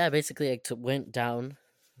yeah basically went down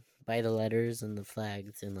by the letters and the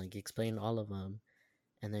flags and like explained all of them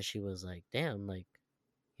and then she was like damn like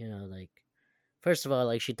like first of all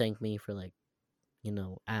like she thanked me for like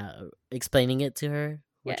explaining it to her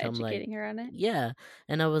Yeah, which I'm like educating her on it. yeah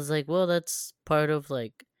and I was like well that's part of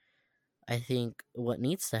like I think what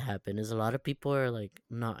needs to happen is a lot of people are like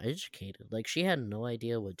not educated. Like she had no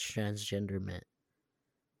idea what transgender meant.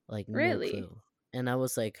 Like no Really? clue. And I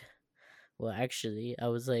was like, well actually I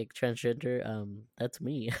was like transgender that's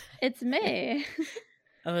me. It's me.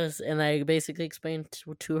 And I basically explained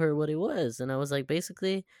to her what it was and I was like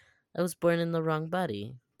basically I was born in the wrong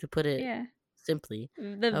body to put it Yeah. simply.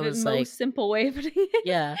 The I was like most simple way of putting it.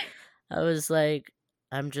 yeah, I was like,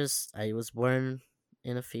 I was born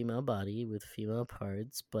in a female body with female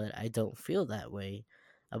parts, but I don't feel that way.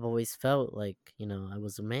 I've always felt like, I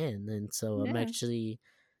was a man. And so I'm Yeah. actually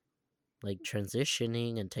like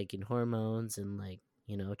transitioning and taking hormones and like,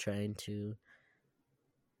 trying to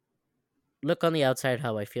look on the outside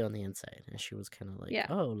how I feel on the inside. And she was kind of like, Yeah.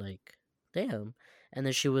 oh, like, damn. And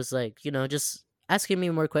then she was like, just asking me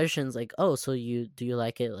more questions like, oh, so do you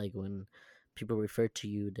like it like when people refer to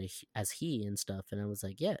you as he and stuff? And I was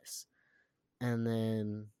like, yes. And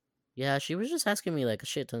then, yeah, she was just asking me like a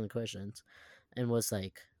shit ton of questions and was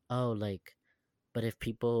like, oh, like, But if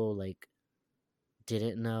people like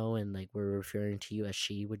didn't know and like were referring to you as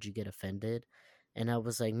she, would you get offended? And I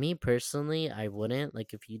was like, me personally, I wouldn't.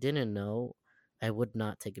 Like, if you didn't know, I would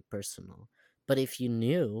not take it personal. But if you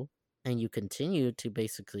knew and you continued to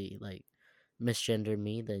basically like misgender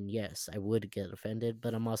me, then yes, I would get offended.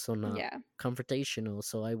 But I'm also not Yeah. confrontational,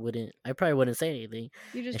 so I probably wouldn't say anything.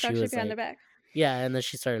 You just And she talk shit was behind their like, back. yeah. And then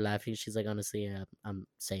she started laughing. She's like, honestly, yeah, I'm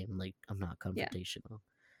same. Like, I'm not Yeah. confrontational.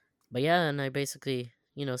 But yeah, and I basically,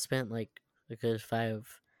 spent like a good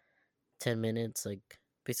 5-10 minutes, like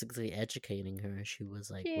basically educating her. She was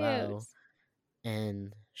like, Cute. wow.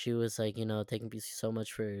 And she was like, thank you so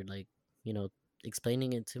much for like, you know,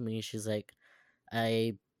 explaining it to me. She's like,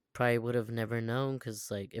 I probably would have never known because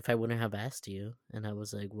like if I wouldn't have asked you. And I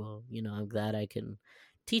was like, well, I'm glad I can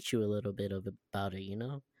teach you a little bit about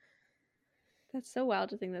it. That's so wild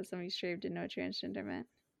to think that somebody straight didn't know what transgender meant.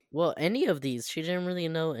 Well, any of these, she didn't really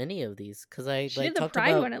know any of these because I She like did the talked pride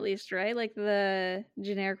about. one at least, right? Like the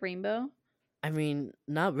generic rainbow. I mean,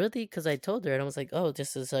 not really, because I told her and I was like, "Oh,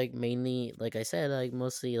 this is like mainly, like I said, like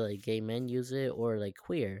mostly like gay men use it or like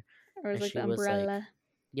queer," Or it was and like she the was like, umbrella.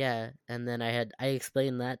 "Yeah," and then I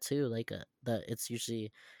explained that too, like that it's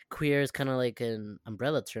usually queer is kind of like an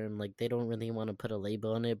umbrella term, like they don't really want to put a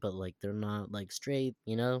label on it, but like they're not like straight.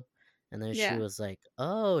 And then she Yeah. was like,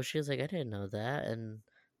 "Oh," she was like, "I didn't know that," and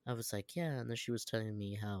I was like, "Yeah," and then she was telling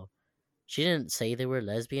me how she didn't say they were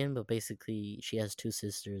lesbian, but basically she has two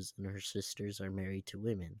sisters and her sisters are married to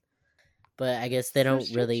women. But I guess they So don't shit,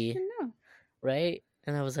 she really, didn't know. right?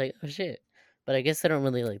 And I was like, "Oh shit." But I guess they don't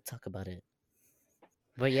really like talk about it.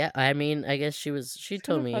 But yeah, I mean, I guess she It's kind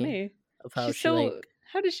told of me funny. of how She's she so. like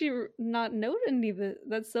How does she not know any of it?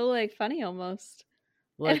 That's so like funny almost.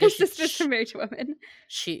 well, I And her guess sisters are married to women.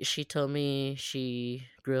 she told me she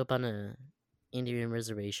grew up on a Indian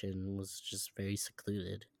reservation and was just very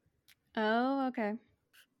secluded. Oh, okay.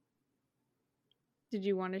 Did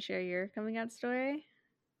you want to share your coming out story?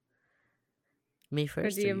 Me Or do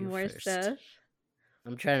first you or have you more first? stuff?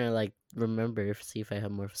 I'm trying to like remember, see if I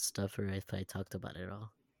have more stuff or if I talked about it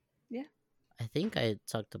all. Yeah. I think I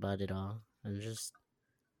talked about it all.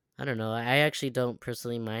 I don't know. I actually don't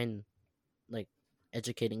personally mind like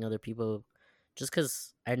educating other people just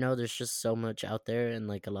cuz I know there's just so much out there and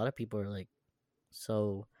like a lot of people are like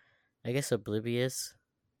so I guess oblivious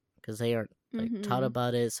cuz they aren't like taught Mm-hmm.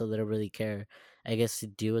 about it so they don't really care. I guess to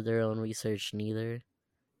do their own research neither.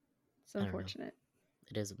 It's I don't know. unfortunate.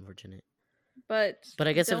 It is unfortunate. But But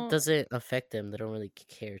I guess if it don't. doesn't affect them, they don't really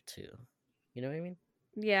care to. You know what I mean?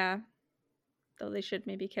 Yeah. Though they should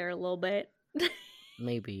maybe care a little bit.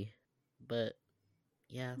 Maybe. But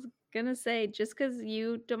yeah. Gonna say, just because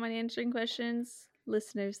you don't mind answering questions,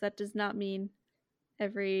 listeners, that does not mean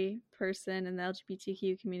every person in the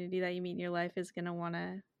LGBTQ community that you meet in your life is gonna want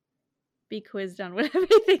to be quizzed on what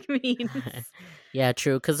everything means. Yeah,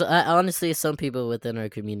 true. Because honestly, some people within our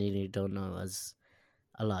community don't know us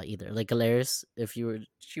a lot either. Like Alaris, if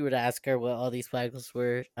she were to ask her what all these flags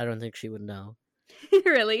were, I don't think she would know.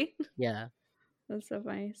 Really? Yeah. That's so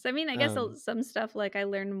funny. So, I mean, I guess Um. some stuff like I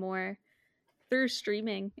learned more through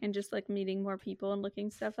streaming and just like meeting more people and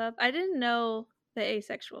looking stuff up. I didn't know the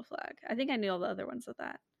asexual flag. I think I knew all the other ones of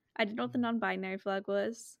that. I didn't know what the non binary flag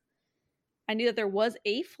was. I knew that there was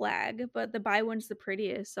a flag, but the bi one's the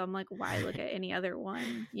prettiest. So I'm like, why look at any other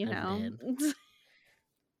one? You I'm know? dead.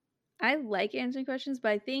 I like answering questions, but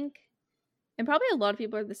I think, and probably a lot of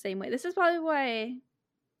people are the same way. This is probably why,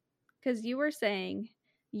 because you were saying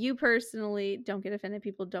you personally don't get offended.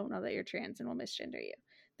 People don't know that you're trans and will misgender you.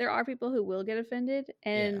 There are people who will get offended,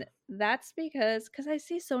 Yeah. and that's because I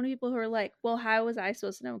see so many people who are like, well, how was I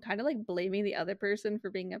supposed to know? Kind of like blaming the other person for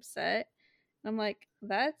being upset. And I'm like,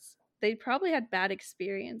 they probably had bad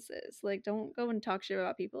experiences. Like, don't go and talk shit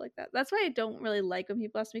about people like that. That's why I don't really like when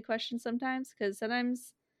people ask me questions sometimes, because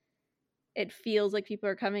sometimes it feels like people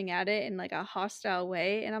are coming at it in like a hostile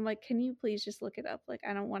way, and I'm like, can you please just look it up? Like,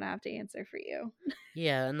 I don't want to have to answer for you.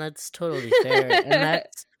 Yeah, and that's totally fair. And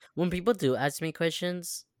that's when people do ask me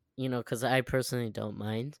questions, because I personally don't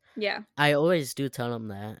mind. Yeah. I always do tell them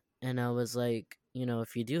that. And I was like,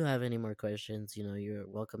 if you do have any more questions, you're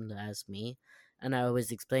welcome to ask me. And I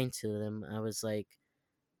always explain to them, I was like,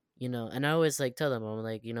 and I always like tell them, I'm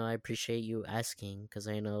like, I appreciate you asking because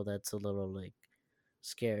I know that's a little like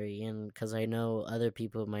scary. And because I know other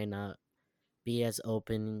people might not be as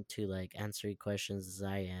open to like answering questions as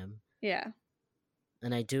I am. Yeah.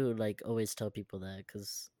 And I do like always tell people that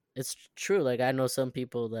because it's true. Like, I know some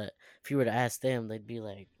people that if you were to ask them, they'd be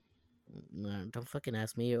like, no, don't fucking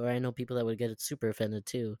ask me. Or I know people that would get super offended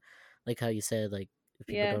too, like how you said, like if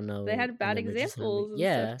people Yeah. don't They know had and bad then they're just having examples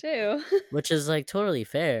and stuff yeah, too. which is like totally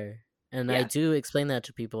fair. And I Yeah. do explain that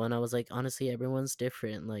to people, and I was like, honestly, everyone's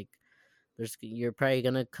different. Like, you're probably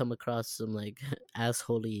gonna come across some like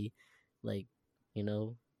assholey, like, you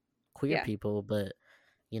know, queer Yeah. people, but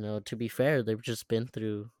to be fair, they've just been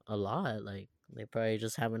through a lot. Like, they probably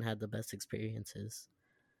just haven't had the best experiences,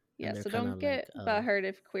 Yeah. and they're So kind of don't like, get butthurt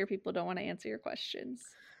if queer people don't want to answer your questions.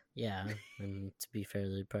 yeah. And to be fair,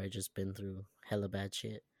 they've probably just been through hella bad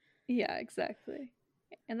shit. Yeah, exactly.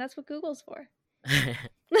 And that's what Google's for. Yeah,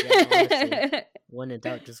 honestly, when in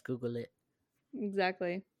doubt, just Google it.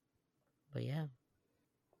 Exactly. But yeah,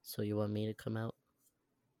 so you want me to come out?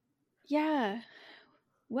 Yeah.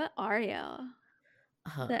 What are y'all?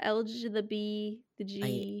 Uh, The L to the B, the I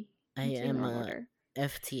G. I I'm saying the am wrong a order.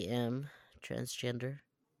 FTM transgender.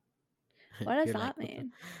 What does You're like, that what the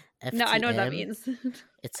mean? No, I know what that FTM? means.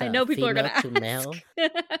 It's I a know people are gonna female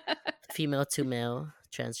ask. to male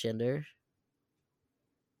transgender.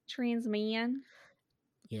 Trans man.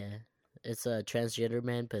 Yeah, it's a transgender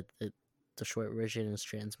man, but the short version is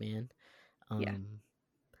trans man. Yeah. Um,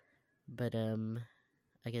 but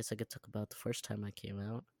I guess I could talk about the first time I came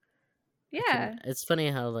out. Yeah. It's funny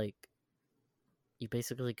how like you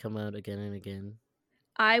basically come out again and again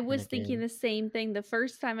I and was thinking again. the same thing. The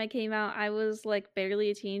first time I came out, I was like barely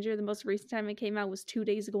a teenager. The most recent time I came out was 2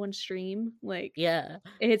 days ago on stream. Like, Yeah,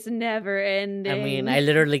 it's never I mean, ending. I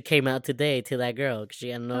literally came out today to that girl because she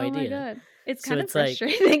had no Oh my idea. god. It's So kind of it's like,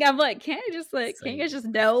 frustrating. I'm like, can't I just it's can't you like guys just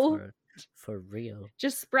know? for real.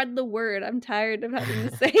 Just spread the word. I'm tired of having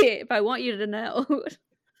to say it if I want you to know.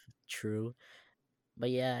 True.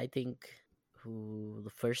 But yeah, I think who the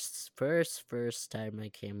first time I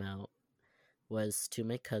came out was to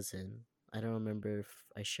my cousin. I don't remember if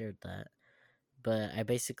I shared that, but I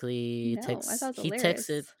basically No, I thought it was he texted.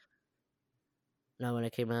 hilarious. No, when I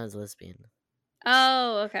came out as lesbian.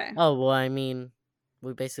 Oh, okay. Oh well, I mean,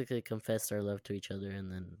 we basically confessed our love to each other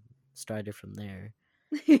and then started from there.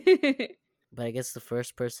 But I guess the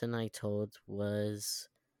first person I told was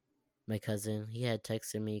my cousin. He had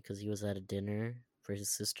texted me because he was at a dinner for his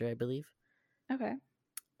sister, I believe. Okay.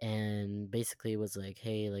 And basically was like,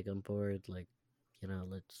 hey, like, I'm bored, like,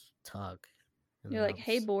 let's talk. And You're then I like,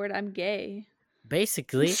 hey, was bored, I'm gay.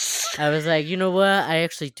 basically, I was like, you know what, I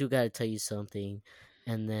actually do gotta tell you something.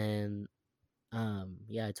 And then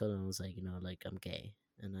yeah, I told him, I was like, like, I'm gay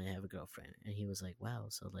and I have a girlfriend. And he was like, wow,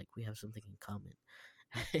 so like we have something in common.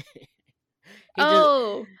 he just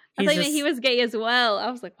Oh, I he's thought you meant he just was gay as well. I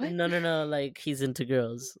was like, what? no, like, he's into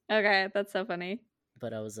girls. Okay, that's so funny.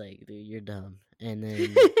 But I was like, dude, you're dumb. And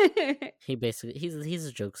then he basically he's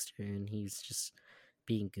a jokester and he's just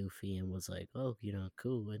being goofy and was like, oh,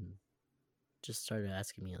 cool, and just started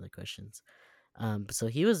asking me other questions. So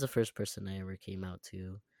he was the first person I ever came out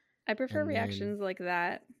to. I prefer And then reactions like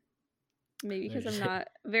that. Maybe because I'm not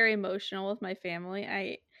very emotional with my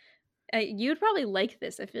family. You'd probably like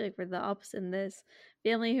this. I feel like we're the opposite in this.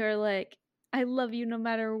 Family who are like, I love you no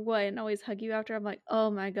matter what, and always hug you after. I'm like,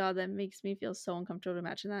 oh my god, that makes me feel so uncomfortable to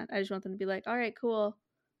imagine that. I just want them to be like, all right, cool.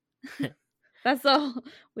 That's all.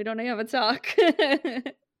 We don't have a talk.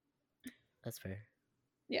 that's fair.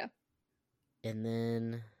 Yeah. And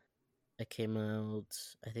then I came out,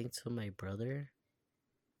 I think, to my brother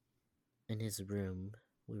in his room.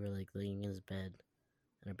 We were like laying in his bed,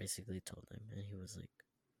 and I basically told him, and he was like,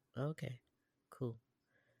 oh, okay, cool.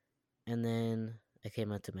 And then I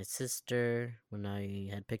came out to my sister when I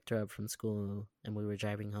had picked her up from school and we were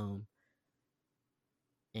driving home.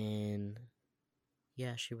 And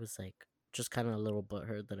yeah, she was like just kind of a little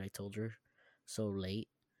butthurt that I told her so late.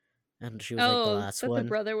 And she was like the Oh, last that the one.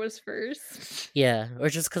 brother was first. Yeah, or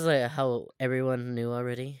just because how everyone knew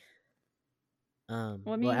already. Well, I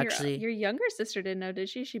Well, mean, actually, your younger sister didn't know, did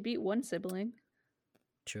she? She beat one sibling.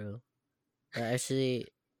 true. But actually,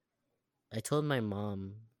 I told my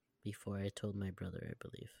mom before I told my brother, I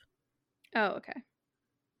believe. Oh, okay.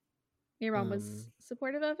 Your mom was Um,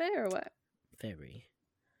 supportive of it, or what? very.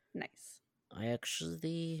 Nice. I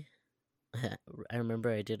actually, I remember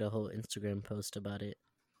I did a whole Instagram post about it.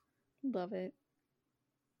 Love it.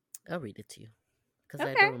 I'll read it to you because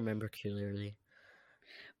I Okay. don't remember clearly.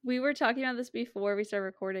 We were talking about this before we started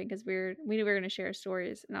recording because we knew we were going to share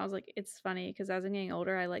stories, and I was like, it's funny because as I'm getting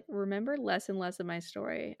older, I like remember less and less of my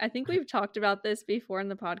story. I think we've talked about this before in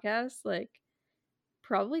the podcast, like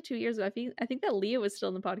probably 2 years ago. I think that Leah was still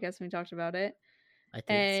in the podcast when we talked about it, I think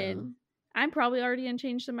so. and I'm probably already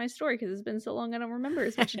unchanged in my story because it's been so long I don't remember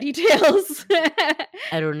as much details.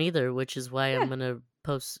 I don't either, which is why I'm Yeah. gonna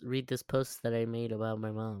read this post that I made about my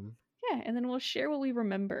mom. Yeah, and then we'll share what we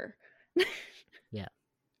remember. Yeah.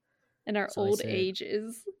 In our So I old said,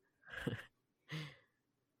 ages.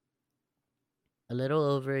 a little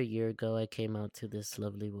over a year ago, I came out to this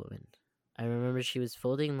lovely woman. I remember she was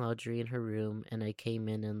folding laundry in her room, and I came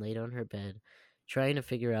in and laid on her bed, trying to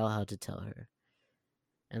figure out how to tell her.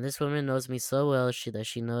 And this woman knows me so well that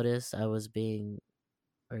she noticed I was being,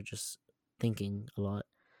 or just thinking a lot,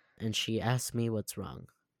 and she asked me what's wrong.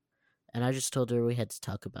 And I just told her we had to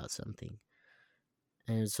talk about something.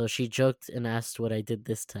 And so she joked and asked what I did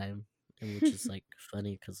this time, and which is like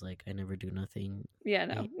funny because like I never do nothing. Yeah,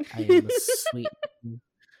 no. I am a sweet.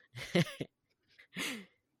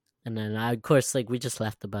 And then I, of course, like we just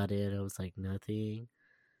laughed about it. I was like nothing.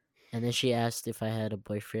 And then she asked if I had a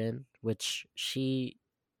boyfriend, which she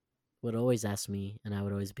would always ask me, and I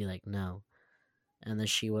would always be like no. And then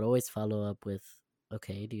she would always follow up with,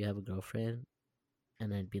 "Okay, do you have a girlfriend?"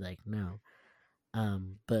 And I'd be like no.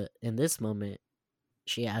 But in this moment,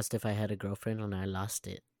 she asked if I had a girlfriend, and I lost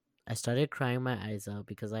it. I started crying my eyes out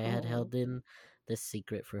because I had held in this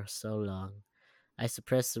secret for so long. I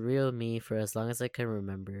suppressed the real me for as long as I can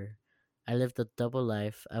remember. I lived a double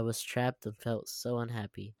life. I was trapped and felt so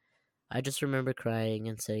unhappy. I just remember crying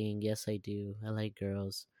and saying, "Yes, I do. I like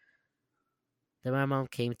girls." Then my mom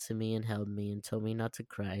came to me and held me and told me not to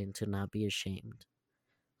cry and to not be ashamed.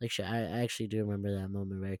 Like, I actually do remember that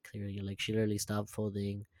moment very clearly. Like, she literally stopped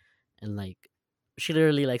folding and, like, she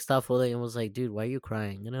literally, like, stopped folding and was like, "Dude, why are you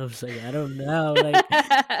crying?" And I was like, "I don't know." Like,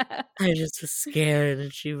 I just was scared.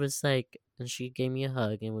 And she was like, and she gave me a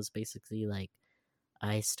hug and was basically like,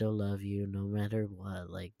 "I still love you no matter what.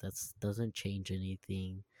 Like, that's doesn't change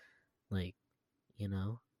anything." Like, you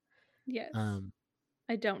know? Yes. Um,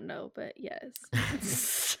 I don't know, but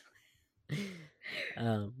yes.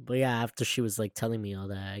 but yeah, after she was like telling me all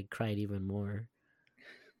that, I cried even more.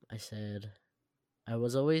 I said, I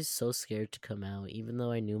was always so scared to come out, even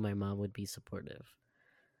though I knew my mom would be supportive.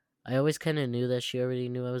 I always kind of knew that she already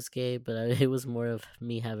knew I was gay, but it was more of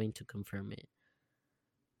me having to confirm it.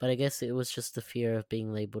 But I guess it was just the fear of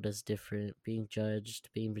being labeled as different, being judged,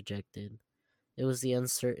 being rejected. It was the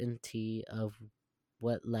uncertainty of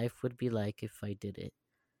what life would be like if I did it.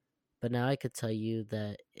 But now I could tell you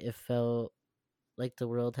that it felt like the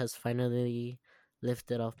world has finally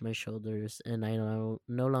lifted off my shoulders and I no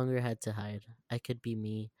longer had to hide. I could be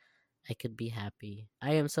me. I could be happy.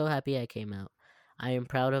 I am so happy I came out. I am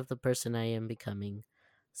proud of the person I am becoming.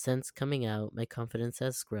 Since coming out, my confidence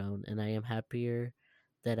has grown and I am happier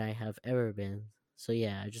than I have ever been. So,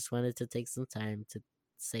 yeah, I just wanted to take some time to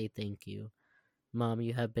say thank you. Mom,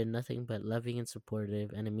 you have been nothing but loving and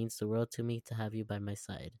supportive, and it means the world to me to have you by my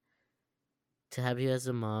side. To have you as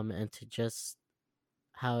a mom and to just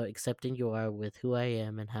how accepting you are with who I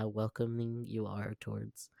am and how welcoming you are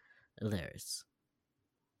towards others.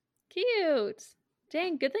 Cute.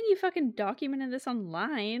 Dang, good thing you fucking documented this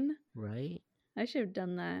online. Right? I should have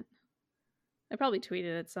done that. I probably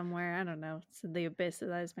tweeted it somewhere. I don't know. It's in the abyss.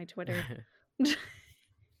 That is my Twitter.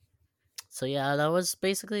 So yeah, that was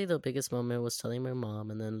basically the biggest moment, was telling my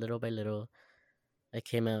mom, and then little by little I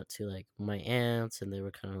came out to like my aunts, and they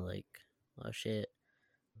were kind of like, "Oh shit."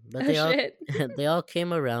 But Oh shit. they all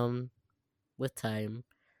came around with time.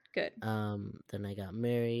 Good. Then I got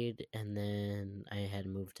married, and then I had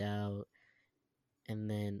moved out, and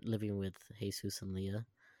then living with Jesus and Leah.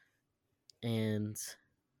 And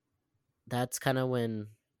that's kind of when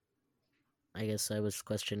I guess I was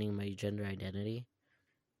questioning my gender identity.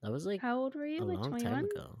 That was like How old were a you? Like long time 21?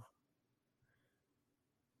 ago.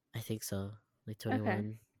 I think so. Like Okay.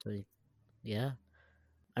 21, 20. Yeah.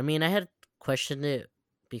 I mean, I had questioned it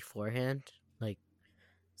beforehand, like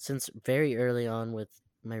since very early on with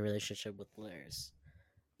my relationship with Blair's.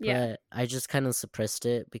 Yeah. But I just kind of suppressed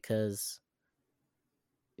it because,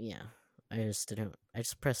 yeah, I just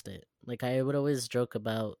suppressed it. Like, I would always joke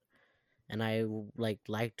about, and I like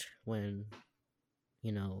liked when,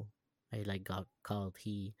 you know, I like got called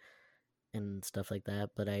he and stuff like that,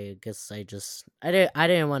 but I guess I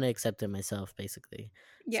didn't want to accept it myself, basically.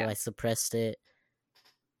 So Yeah. I suppressed it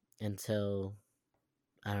until,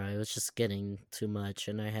 I don't know, it was just getting too much,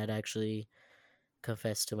 and I had actually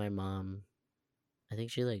confessed to my mom. I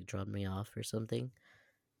think she like dropped me off or something,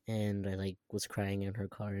 and I like was crying in her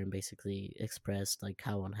car and basically expressed like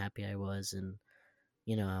how unhappy I was. And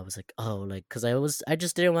I was like, oh, like, because I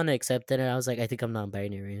just didn't want to accept it, and I was like, I think I'm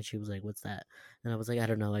non-binary, and she was like, what's that? And I was like, I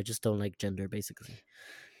don't know, I just don't like gender, basically.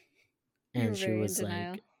 You were And she very in was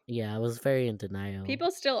denial. like, yeah, I was very in denial.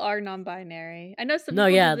 People still are non-binary. I know some No,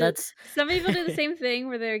 people do yeah, that's some people do the same thing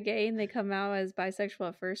where they're gay and they come out as bisexual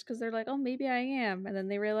at first because they're like, oh, maybe I am, and then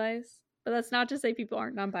they realize. But that's not to say people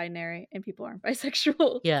aren't non-binary and people aren't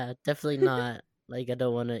bisexual. yeah, definitely not. Like, I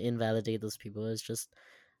don't want to invalidate those people. It's just,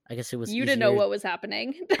 I guess it was You didn't know easier. what was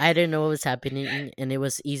happening. I didn't know what was happening, and it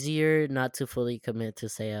was easier not to fully commit to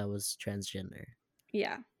say I was transgender.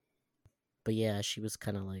 Yeah. But yeah, she was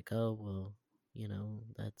kind of like, oh, well,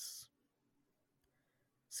 that's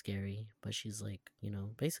scary. But she's like,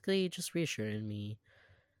 basically just reassuring me.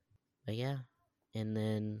 But yeah. And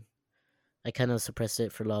then I kind of suppressed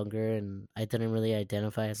it for longer, and I didn't really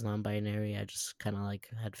identify as non-binary. I just kind of like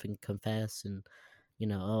had to confess, and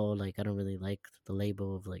oh, like I don't really like the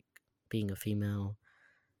label of like being a female.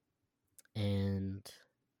 And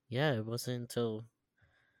yeah, it wasn't until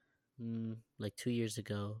like 2 years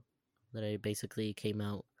ago that I basically came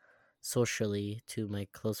out socially to my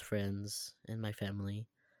close friends and my family,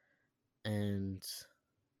 and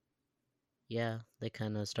yeah, they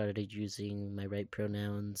kind of started using my right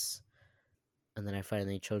pronouns, and then I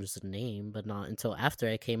finally chose the name, but not until after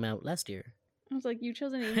I came out last year. I was like, you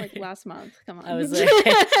chose a name like last month. Come on. I was like,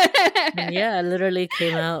 yeah, I literally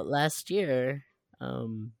came out last year.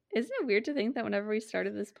 Isn't it weird to think that whenever we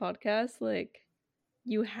started this podcast, like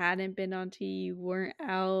you hadn't been on T, you weren't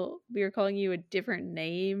out, we were calling you a different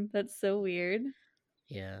name? That's so weird.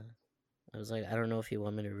 Yeah, I was like, I don't know if you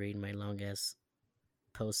want me to read my long ass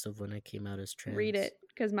post of when I came out as trans. Read it,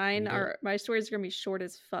 because my stories are gonna be short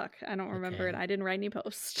as fuck. I don't remember it. I didn't write any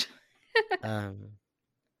post.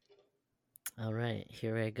 All right,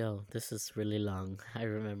 here I go. This is really long. I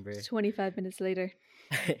remember. It's 25 minutes later.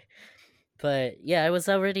 But yeah, I was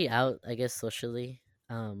already out, I guess, socially.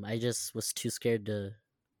 I just was too scared to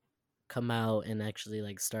come out and actually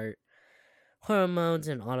like start hormones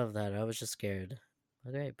and all of that. I was just scared.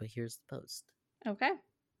 All right, but here's the post. Okay.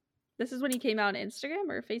 This is when you came out on Instagram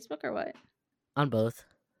or Facebook or what? On both.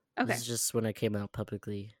 Okay. This is just when I came out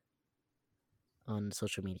publicly on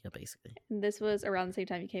social media, basically. And this was around the same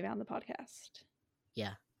time you came out on the podcast.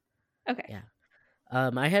 Yeah. Okay. Yeah.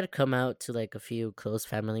 I had come out to like a few close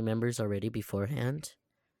family members already beforehand,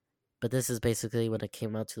 but this is basically when I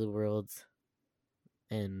came out to the world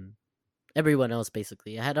and everyone else.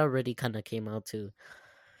 Basically, I had already kind of came out to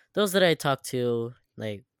those that I talked to,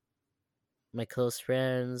 like my close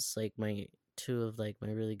friends, like my two of like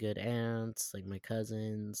my really good aunts, like my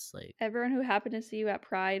cousins, like everyone who happened to see you at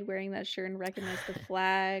Pride wearing that shirt and recognized the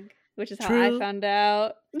flag, which is how True. I found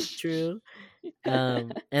out. True.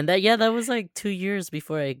 And that was like 2 years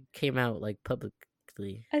before I came out like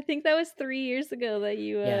publicly. I think that was 3 years ago that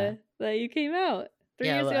you came out. 3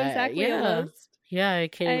 years ago exactly. Almost. Yeah, I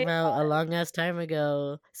came out a long ass time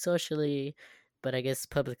ago socially, but I guess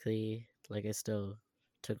publicly, like it still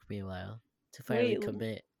took me a while to finally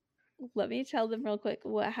commit. Let me tell them real quick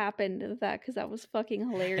what happened with that, because that was fucking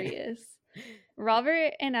hilarious.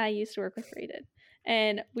 Robert and I used to work with Rated,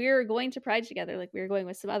 and we were going to Pride together. Like, we were going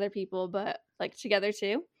with some other people, but like together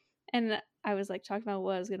too. And I was like talking about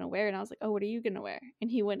what I was gonna wear, and I was like, "Oh, what are you gonna wear?" And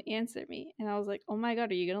he wouldn't answer me, and I was like, "Oh my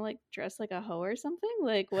god, are you gonna like dress like a hoe or something?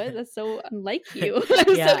 Like, what? That's so unlike you."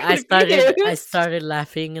 Yeah, I started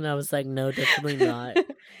laughing, and I was like, "No, definitely not."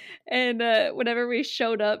 And whenever we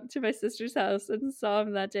showed up to my sister's house and saw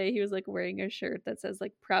him that day, he was like wearing a shirt that says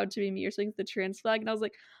like "Proud to be me" or something, the trans flag, and I was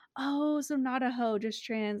like, "Oh, so not a hoe, just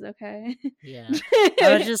trans, okay?" Yeah,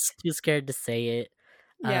 I was just too scared to say it.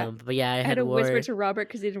 Yeah, but yeah, I had to whisper to Robert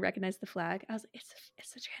because he didn't recognize the flag. I was like,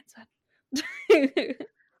 "It's a trans one."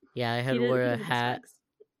 Yeah, I had wore a hat.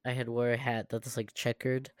 I had wore a hat that's like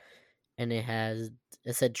checkered, and it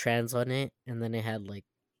said trans on it, and then it had like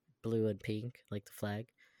blue and pink, like the flag.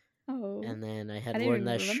 Oh. And then I had worn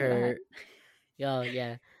that shirt.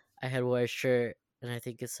 Yeah, I had wore a shirt, and I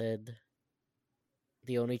think it said,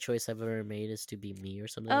 "The only choice I've ever made is to be me," or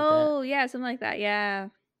something like that. Oh yeah, something like that. Yeah,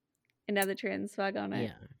 and now the trans flag on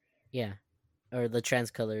it. Yeah, or the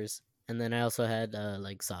trans colors. And then I also had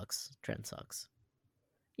like socks, trans socks.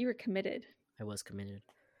 You were committed. I was committed.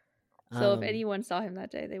 So if anyone saw him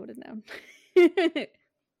that day, they would have known.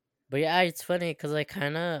 But yeah, it's funny because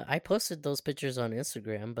I posted those pictures on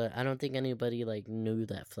Instagram, but I don't think anybody like knew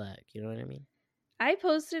that flag. You know what I mean? I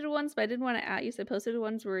posted once, but I didn't want to at you. So I posted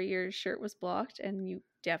ones where your shirt was blocked, and you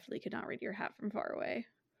definitely could not read your hat from far away.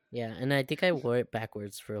 Yeah, and I think I wore it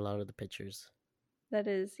backwards for a lot of the pictures. That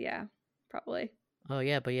is, yeah, probably. Oh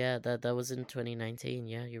yeah, but yeah, that was in 2019.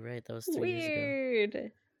 Yeah, you're right. That was 3 years ago.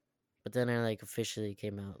 Weird. But then I like officially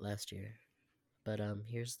came out last year. But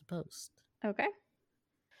here's the post. Okay.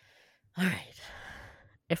 All right.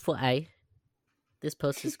 FYI, this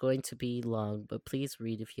post is going to be long, but please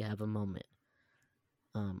read if you have a moment.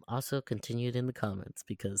 Also continued in the comments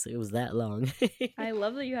because it was that long. I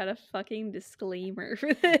love that you had a fucking disclaimer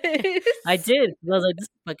for this. I did. I was like, this is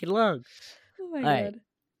fucking long. Oh my god. Right.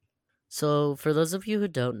 So, for those of you who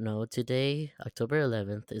don't know, today, October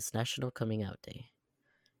 11th, is National Coming Out Day.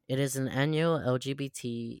 It is an annual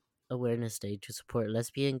LGBT awareness day to support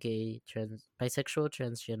lesbian, gay, bisexual,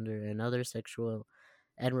 transgender, and other sexual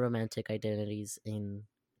and romantic identities in,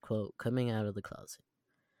 quote, coming out of the closet.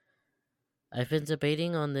 I've been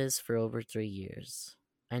debating on this for over 3 years.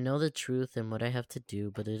 I know the truth and what I have to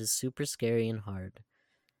do, but it is super scary and hard.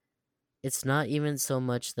 It's not even so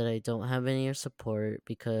much that I don't have any support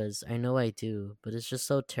because I know I do, but it's just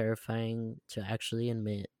so terrifying to actually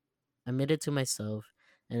admit it to myself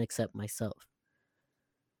and accept myself.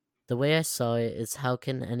 The way I saw it is how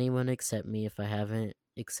can anyone accept me if I haven't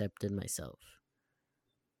accepted myself?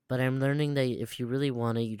 But I'm learning that if you really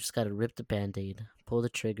want it, you just gotta rip the band aid, pull the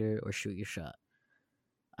trigger, or shoot your shot.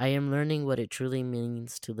 I am learning what it truly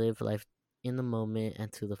means to live life in the moment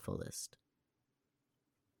and to the fullest.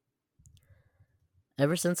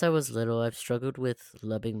 Ever since I was little, I've struggled with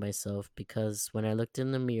loving myself because when I looked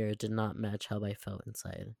in the mirror, it did not match how I felt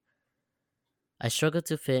inside. I struggled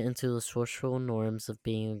to fit into the social norms of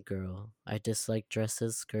being a girl. I disliked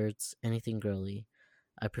dresses, skirts, anything girly.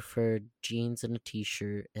 I preferred jeans and a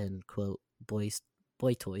t-shirt and, quote, boy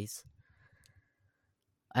toys.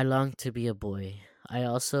 I longed to be a boy. I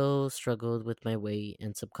also struggled with my weight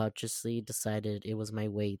and subconsciously decided it was my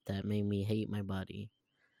weight that made me hate my body.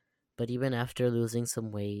 But even after losing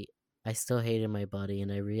some weight, I still hated my body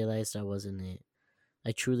and I realized I wasn't it.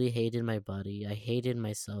 I truly hated my body, I hated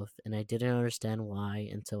myself, and I didn't understand why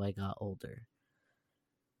until I got older.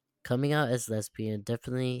 Coming out as lesbian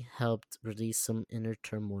definitely helped release some inner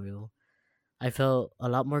turmoil. I felt a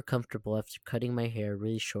lot more comfortable after cutting my hair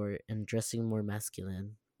really short and dressing more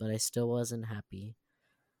masculine, but I still wasn't happy.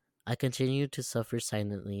 I continued to suffer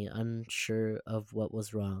silently, unsure of what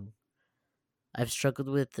was wrong. I've struggled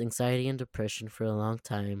with anxiety and depression for a long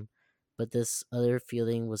time, but this other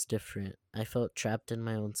feeling was different. I felt trapped in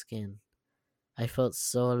my own skin. I felt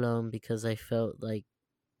so alone because I felt like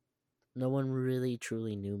no one really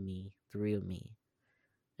truly knew me, the real me.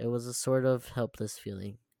 It was a sort of helpless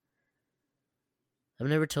feeling. I've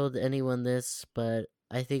never told anyone this, but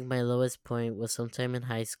I think my lowest point was sometime in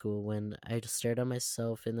high school when I just stared at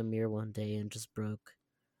myself in the mirror one day and just broke.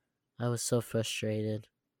 I was so frustrated.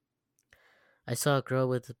 I saw a girl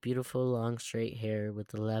with beautiful long straight hair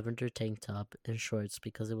with a lavender tank top and shorts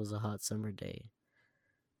because it was a hot summer day.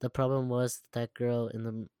 The problem was that girl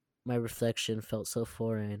in my reflection felt so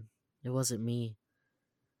foreign. It wasn't me.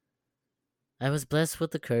 I was blessed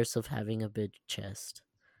with the curse of having a big chest.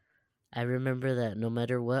 I remember that no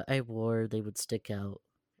matter what I wore, they would stick out,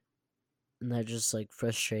 and that just like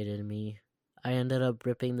frustrated me. I ended up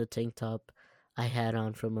ripping the tank top I had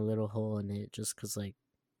on from a little hole in it just because like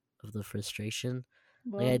of the frustration.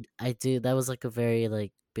 Like Whoa. I do that was like a very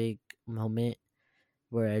like big moment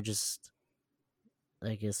where I just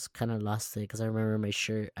I guess kind of lost it because I remember my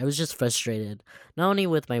shirt. I was just frustrated, not only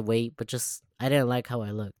with my weight, but just I didn't like how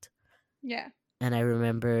I looked. Yeah. And I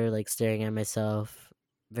remember like staring at myself,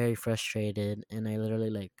 very frustrated, and I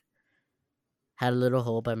literally like had a little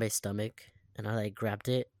hole by my stomach, and I like grabbed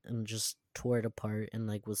it and just tore it apart and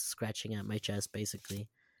like was scratching at my chest basically.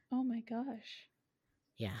 Oh my gosh.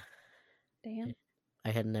 Yeah, Damn. I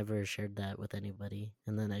had never shared that with anybody,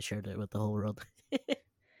 and then I shared it with the whole world.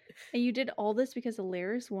 And you did all this because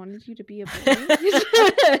Alaris wanted you to be a boy?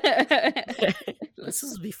 This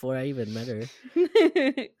was before I even met her.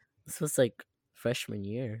 This was like freshman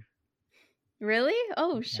year. Really?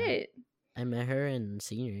 Oh Yeah, shit. I met her in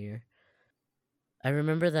senior year. I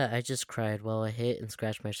remember that I just cried while I hit and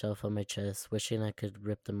scratched myself on my chest, wishing I could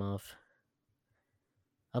rip them off.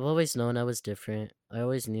 I've always known I was different. I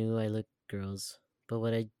always knew I liked girls. But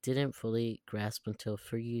what I didn't fully grasp until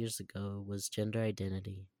 3 years ago was gender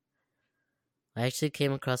identity. I actually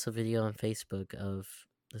came across a video on Facebook of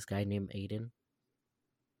this guy named Aiden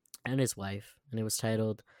and his wife, and it was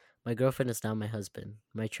titled, "My Girlfriend is Now My Husband,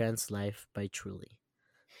 My Trans Life by Truly."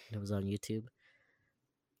 And it was on YouTube.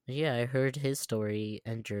 And yeah, I heard his story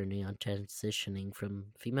and journey on transitioning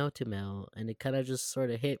from female to male, and it kind of just sort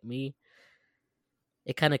of hit me.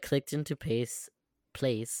 It kind of clicked into place,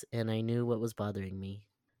 and I knew what was bothering me.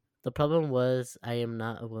 The problem was, I am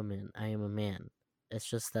not a woman, I am a man. It's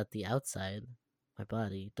just that the outside, my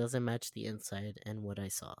body, doesn't match the inside and what I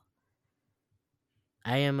saw.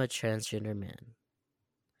 I am a transgender man.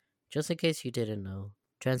 Just in case you didn't know,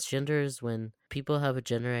 transgender is when people have a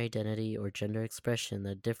gender identity or gender expression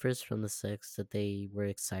that differs from the sex that they were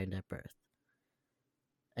assigned at birth.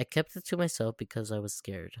 I kept it to myself because I was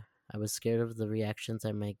scared. I was scared of the reactions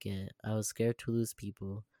I might get. I was scared to lose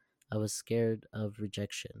people. I was scared of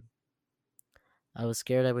rejection. I was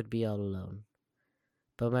scared I would be all alone.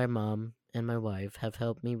 But my mom and my wife have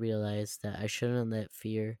helped me realize that I shouldn't let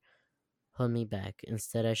fear hold me back.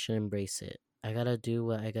 Instead, I should embrace it. I gotta do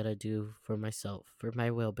what I gotta do for myself, for my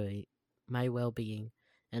well-being,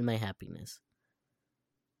 and my happiness.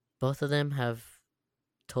 Both of them have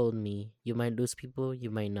told me, you might lose people, you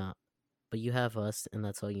might not, but you have us, and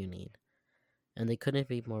that's all you need. And they couldn't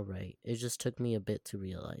be more right. It just took me a bit to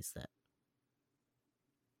realize that.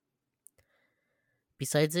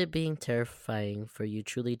 Besides it being terrifying, for you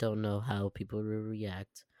truly don't know how people will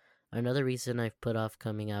react, another reason I've put off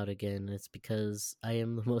coming out again is because I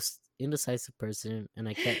am the most indecisive person and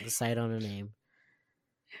I can't decide on a name.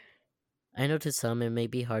 I know to some it may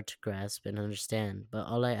be hard to grasp and understand, but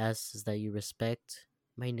all I ask is that you respect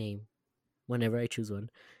my name whenever I choose one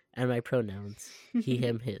and my pronouns he,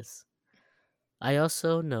 him, his. I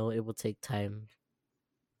also know it will take time.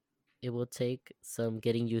 It will take some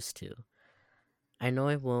getting used to. I know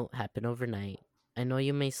it won't happen overnight. I know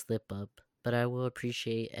you may slip up, but I will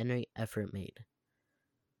appreciate any effort made.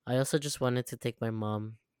 I also just wanted to thank my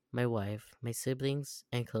mom, my wife, my siblings,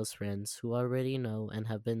 and close friends who already know and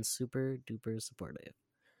have been super duper supportive.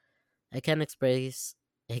 I can't express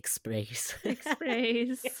Express.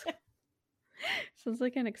 Sounds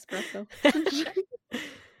like an espresso.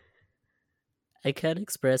 I can't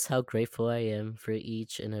express how grateful I am for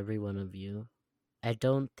each and every one of you. I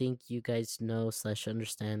don't think you guys know /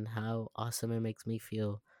 understand how awesome it makes me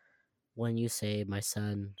feel when you say my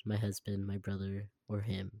son, my husband, my brother, or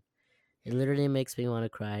him. It literally makes me want to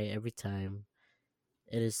cry every time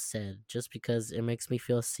it is said, just because it makes me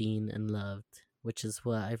feel seen and loved, which is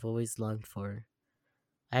what I've always longed for.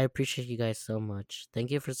 I appreciate you guys so much.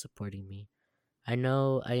 Thank you for supporting me. I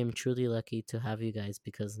know I am truly lucky to have you guys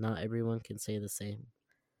because not everyone can say the same.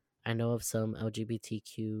 I know of some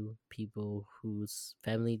LGBTQ people whose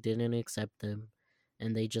family didn't accept them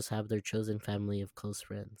and they just have their chosen family of close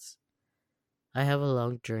friends. I have a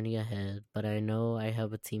long journey ahead, but I know I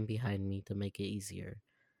have a team behind me to make it easier.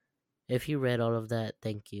 If you read all of that,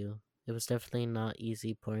 thank you. It was definitely not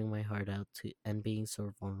easy pouring my heart out to and being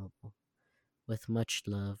so vulnerable. With much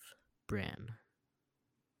love, Bran.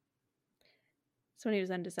 So when he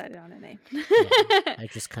was undecided on a name. Yeah, I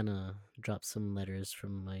just kind of dropped some letters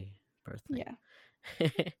from my birth name. Yeah.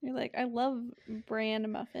 You're like, I love bran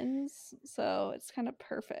muffins, so it's kind of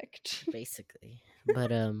perfect. Basically.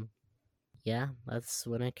 But yeah, that's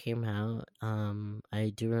when I came out.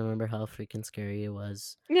 I do remember how freaking scary it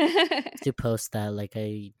was to post that. Like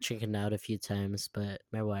I chickened out a few times, but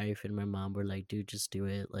my wife and my mom were like, dude, just do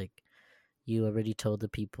it. Like you already told the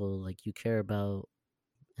people like you care about,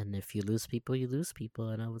 and if you lose people, you lose people.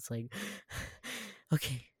 And I was like,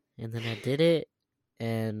 okay. And then I did it,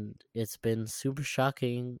 and it's been super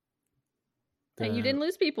shocking. And you didn't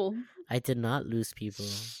lose people. I did not lose people,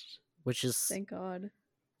 which is thank God.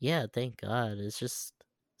 Yeah, thank God. It's just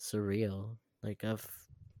surreal. Like I've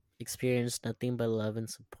experienced nothing but love and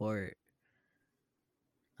support.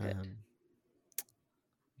 Good.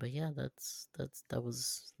 But yeah,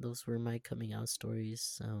 those were my coming out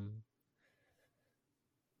stories.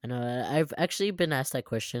 I know I've actually been asked that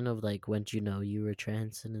question of like when do you know you were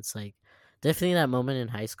trans, and it's like definitely that moment in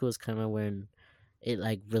high school is kind of when it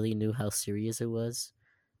like really knew how serious it was.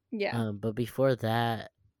 Yeah. But before that,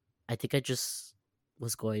 I think I just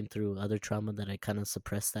was going through other trauma that I kind of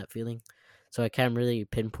suppressed that feeling. So I can't really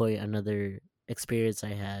pinpoint another experience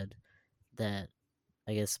I had that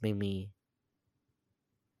I guess made me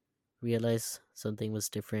realize something was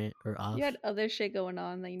different or You had off. other shit going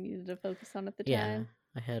on that you needed to focus on at the Yeah, time.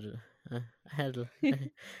 I had I had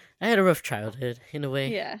I had a rough childhood in a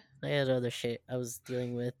way. Yeah. I had other shit I was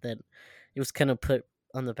dealing with that it was kind of put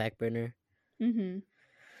on the back burner. Mm-hmm.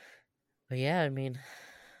 But yeah, I mean,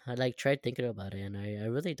 I like tried thinking about it, and I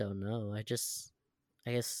really don't know. I guess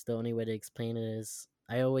the only way to explain it is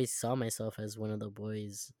I always saw myself as one of the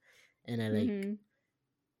boys, and I like Mm-hmm.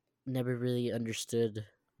 never really understood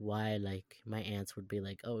why like my aunts would be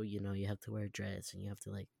like, oh, you know, you have to wear a dress and you have to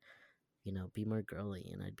like, you know, be more girly,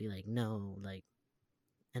 and I'd be like, no, like,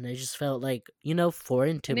 and I just felt like, you know,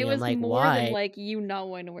 foreign to And it me. I'm was like, more than why? like you not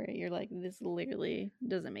wanting to wear it. You're like, this literally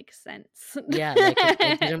doesn't make sense. Yeah, like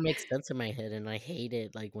it didn't make sense in my head, and I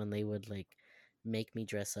hated like when they would like make me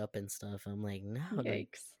dress up and stuff. I'm like, no, like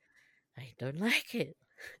Yikes. I don't like it.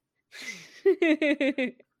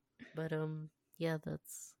 But yeah,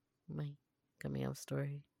 that's my coming out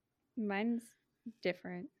story. Mine's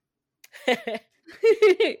different.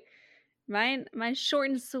 Mine's short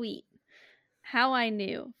and sweet. How I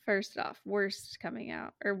knew, first off, worst coming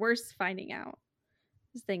out or worst finding out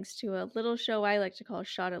is thanks to a little show I like to call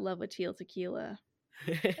Shot at Love with Teal Tequila.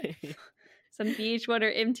 It's on VH1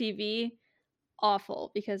 or MTV.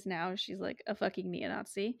 Awful because now she's like a fucking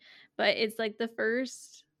neo-Nazi. But it's like the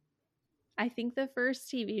first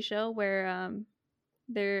TV show where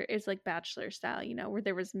there is like Bachelor style, you know, where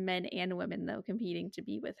there was men and women though competing to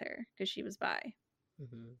be with her because she was bi.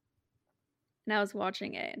 Mhm. And I was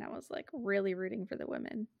watching it and I was like really rooting for the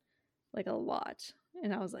women, like a lot.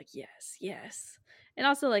 And I was like, yes, yes. And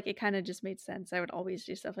also, like, it kind of just made sense. I would always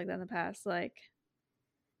do stuff like that in the past. Like,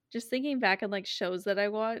 just thinking back on like shows that I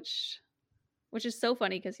watched, which is so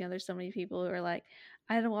funny because, there's so many people who are like,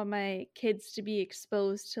 I don't want my kids to be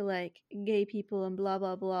exposed to like gay people and blah,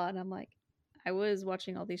 blah, blah. And I'm like, I was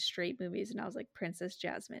watching all these straight movies and I was like, Princess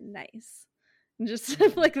Jasmine, nice. And just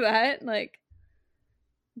stuff like that. Like,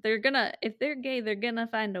 if they're gay, they're gonna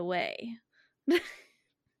find a way.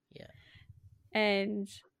 Yeah. And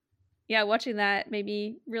yeah, watching that made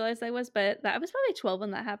me realize I was, but I was probably 12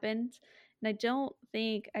 when that happened. And I don't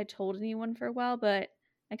think I told anyone for a while, but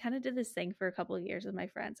I kind of did this thing for a couple of years with my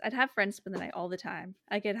friends. I'd have friends spend the night all the time.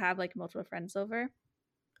 I could have like multiple friends over.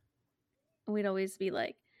 And we'd always be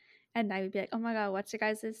like, at night we'd be like, oh my God, what's your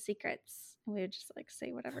guys' secrets? And we would just like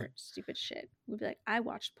say whatever stupid shit. We'd be like, I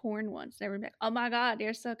watched porn once. And everyone would be like, oh my God,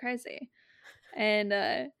 you're so crazy. And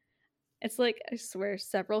it's like, I swear,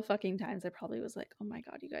 several fucking times I probably was like, oh my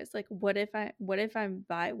God, you guys, like, what if I'm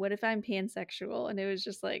bi? What if I'm pansexual? And it was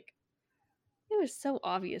just like, it was so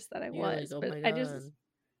obvious that I You're like, was, oh but my I just, god.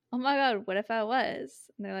 oh my God, what if I was?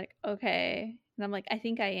 And they're like, okay. And I'm like, I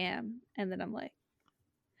think I am. And then I'm like,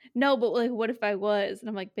 no, but like, what if I was? And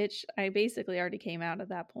I'm like, bitch, I basically already came out at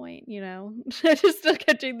that point, I just still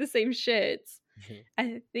kept doing the same shits.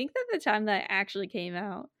 I think that the time that I actually came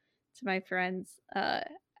out to my friends, I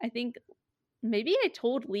think maybe I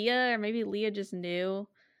told Leah, or maybe Leah just knew.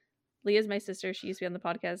 Leah's my sister. She used to be on the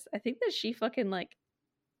podcast. I think that she fucking like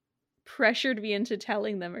pressured me into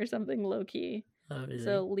telling them or something low key. Oh, really?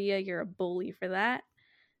 So Leah, you're a bully for that.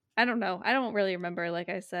 I don't know. I don't really remember, like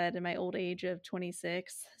I said, in my old age of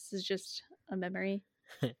 26. This is just a memory.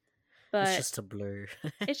 But it's just a blur.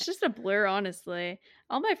 it's just a blur, honestly.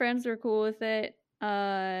 All my friends were cool with it.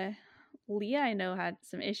 Leah, I know, had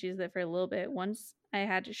some issues with it for a little bit. Once I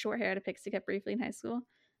had short hair, I had a pixie cut briefly in high school.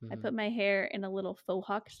 I put my hair in a little faux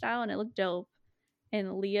hawk style and it looked dope.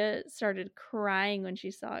 And Leah started crying when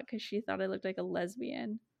she saw it because she thought I looked like a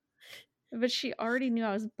lesbian. But she already knew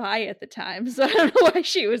I was bi at the time, so I don't know why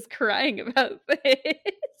she was crying about this.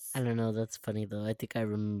 I don't know. That's funny though. I think I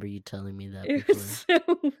remember you telling me that It before. was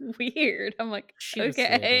so weird. I'm like, She was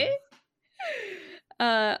okay.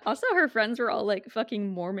 there, Also, her friends were all like fucking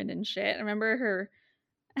Mormon and shit. I remember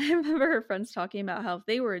her friends talking about how if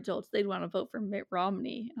they were adults, they'd want to vote for Mitt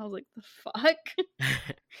Romney. I was like, the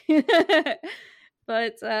fuck?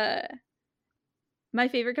 But my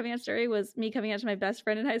favorite coming out story was me coming out to my best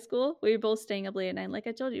friend in high school. We were both staying up late at night. Like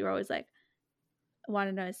I told you, we were always like, I want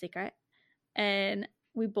to know a secret. And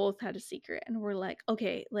we both had a secret. And we're like,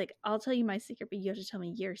 okay, like I'll tell you my secret, but you have to tell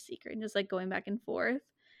me your secret. And just like going back and forth.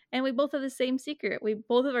 And we both had the same secret.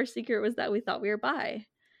 Both of our secret was that we thought we were bi.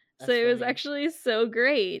 So it was actually so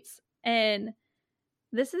great. And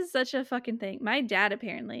this is such a fucking thing. My dad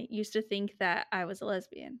apparently used to think that I was a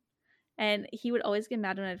lesbian. And he would always get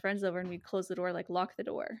mad when I had friends over and we'd close the door, like lock the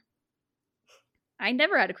door. I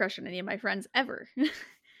never had a crush on any of my friends ever.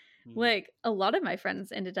 Like a lot of my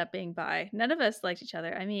friends ended up being bi. None of us liked each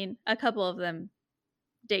other. I mean, a couple of them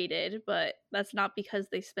dated, but that's not because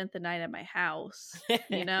they spent the night at my house,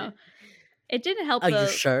 It didn't help Oh, though. you're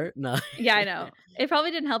sure? No. Yeah, I know. It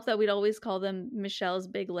probably didn't help that we'd always call them Michelle's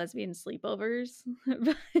big lesbian sleepovers.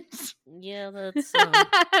 But Yeah, that's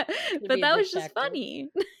but that was just factor.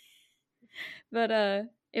 funny. But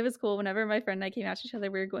it was cool. Whenever my friend and I came out to each other,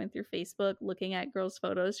 we were going through Facebook, looking at girls'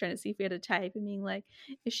 photos, trying to see if we had a type, and being like,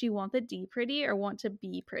 "Is she want the D pretty or want to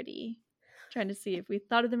be pretty?" Trying to see if we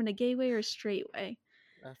thought of them in a gay way or a straight way.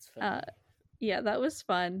 That's funny. Yeah, that was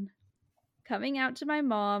fun. Coming out to my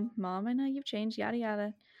mom, I know you've changed, yada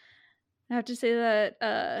yada. I have to say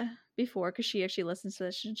that before, because she actually listens to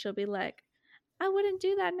this, and she'll be like, "I wouldn't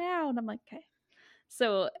do that now," and I'm like, "Okay."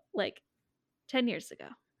 So like 10 years ago,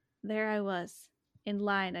 there I was in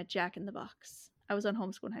line at Jack in the Box. I was on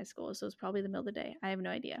homeschool in high school, so it was probably the middle of the day. I have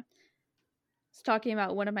no idea. I was talking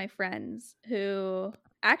about one of my friends who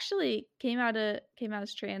actually came out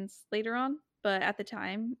as trans later on, but at the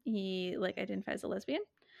time he like identifies as a lesbian.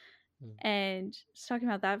 And was talking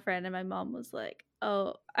about that friend, and my mom was like,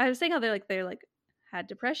 "Oh," I was saying how they're like had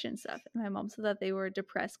depression stuff, and my mom said that they were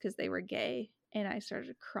depressed because they were gay, and I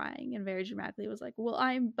started crying and very dramatically was like, "Well,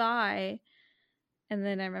 I'm bi." And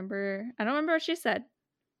then I don't remember what she said.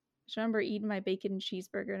 I just remember eating my bacon and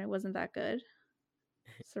cheeseburger and it wasn't that good.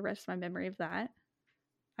 It's the rest of my memory of that.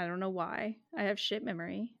 I don't know why. I have shit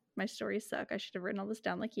memory. My stories suck. I should have written all this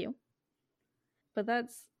down like you. But that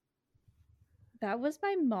was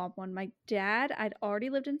my mom one. My dad, I'd already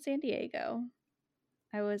lived in San Diego.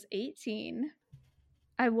 I was 18.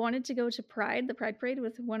 I wanted to go to Pride, the Pride Parade,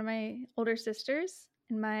 with one of my older sisters,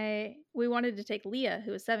 and we wanted to take Leah,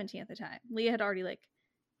 who was 17 at the time. Leah had already like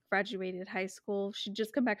graduated high school. She'd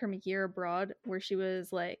just come back from a year abroad where she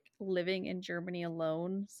was like living in Germany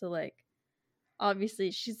alone. So like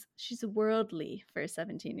obviously she's worldly for a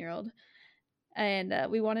 17-year-old. And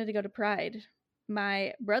we wanted to go to Pride.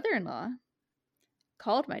 My brother-in-law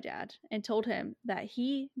called my dad and told him that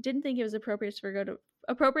he didn't think it was appropriate for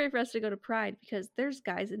us to go to Pride because there's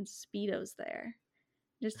guys in speedos there.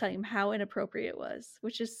 Just telling him how inappropriate it was,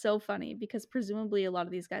 which is so funny because presumably a lot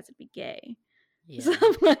of these guys would be gay. Yeah. So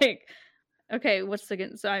I'm like, okay, what's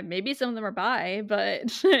the so maybe some of them are bi, but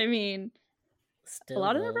I mean, Still, a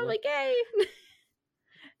lot of them are though. probably gay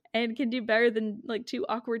and can do better than like two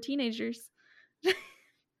awkward teenagers.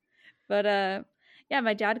 But yeah,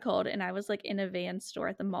 my dad called and I was like in a van store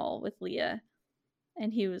at the mall with Leah,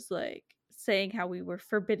 and he was like saying how we were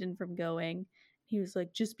forbidden from going. He was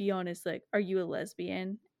like, just be honest, like, are you a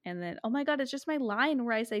lesbian? And then, oh my god, it's just my line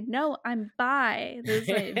where I say, no, I'm bi. This is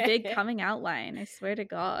my big coming out line. I swear to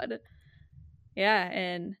God. Yeah,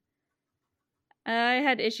 and I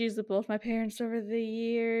had issues with both my parents over the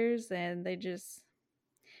years, and they just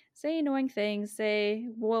say annoying things. Say,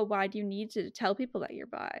 well, why do you need to tell people that you're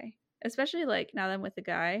bi? Especially like now that I'm with a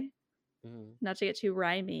guy, not to get too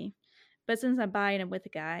rhymey, but since I'm bi and I'm with a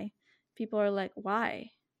guy, people are like, why?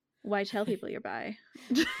 Why tell people you're bi?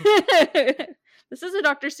 This is a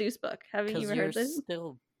Dr. Seuss book. Haven't you ever heard this? Because you're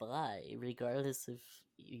still bi, regardless if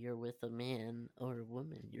you're with a man or a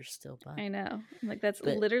woman. You're still bi. I know. Like, that's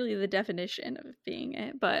But literally the definition of being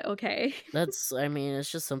it, but okay. that's, I mean,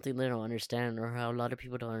 it's just something they don't understand, or how a lot of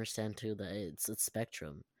people don't understand too, that it's a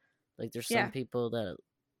spectrum. Like, there's some Yeah. people that,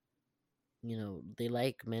 you know, they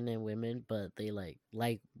like men and women, but they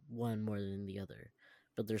like one more than the other,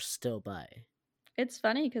 but they're still bi. It's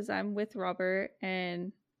funny because I'm with Robert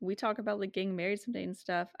and we talk about like getting married someday and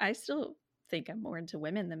stuff. I still think I'm more into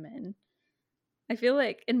women than men. I feel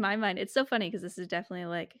like in my mind, it's so funny because this is definitely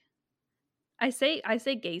like I say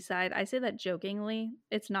gay side. I say that jokingly.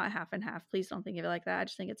 It's not half and half. Please don't think of it like that. I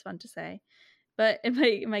just think it's fun to say. But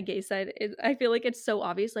in my gay side, I feel like it's so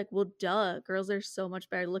obvious. Like, well, duh, girls are so much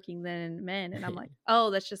better looking than men, and I'm like, oh,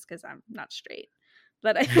 that's just because I'm not straight.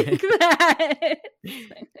 But I think that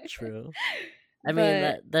True. I mean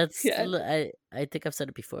but that's yeah, I think I've said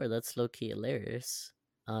it before. That's low key hilarious.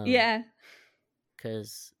 yeah,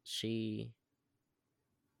 Because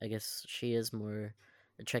I guess she is more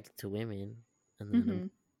attracted to women, and then hmm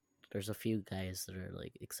there's a few guys that are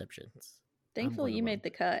like exceptions. I'm thankfully one you of them. made the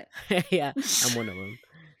cut. Yeah, I'm one of them.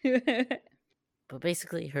 But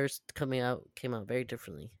basically, hers came out very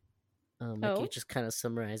differently. I Oh, could just kind of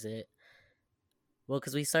summarize it. Well,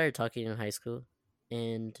 because we started talking in high school,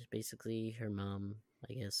 and basically her mom,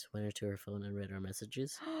 I guess, went into her phone and read our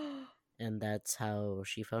messages, and that's how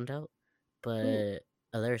she found out. ooh, But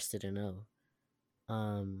others didn't know.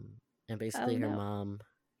 And oh basically her no, mom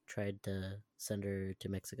tried to send her to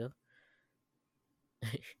Mexico.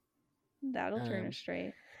 that'll turn her um,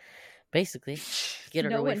 strait. basically, get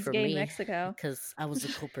her No away one's from gay in me Mexico. because I was the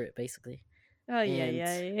culprit, basically. Oh yeah, And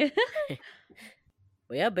yeah.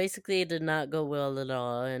 well, yeah, basically it did not go well at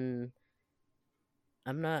all. And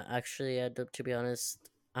I'm not actually, to be honest,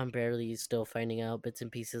 I'm barely still finding out bits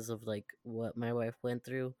and pieces of like what my wife went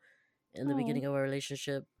through in the Oh, beginning of our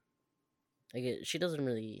relationship. Like she doesn't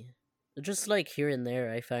really, just like here and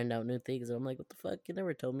there, I find out new things. And I'm like, what the fuck? You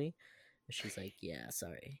never told me. And she's like, yeah,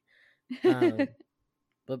 sorry.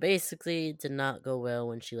 But basically, it did not go well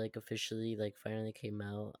when she like officially like finally came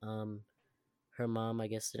out. Her mom, I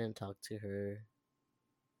guess, didn't talk to her.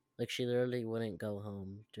 Like she literally wouldn't go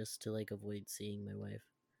home just to like avoid seeing my wife.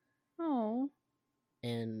 oh,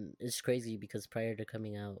 And it's crazy because prior to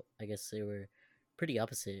coming out, I guess they were pretty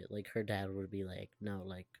opposite. Like her dad would be like, no,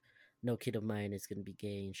 like no kid of mine is gonna be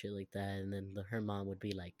gay and shit like that. And then her mom would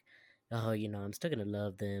be like, oh, you know, I'm still gonna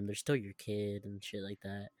love them. They're still your kid and shit like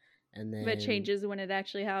that. And but it then changes when it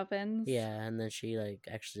actually happens. yeah, and then she like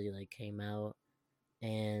actually like came out,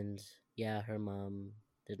 and yeah, her mom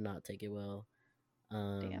did not take it well.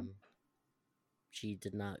 Damn. Um, she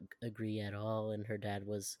did not agree at all, and her dad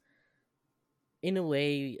was in a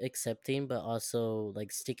way accepting, but also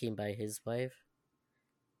like sticking by his wife.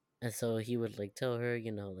 And so he would like tell her,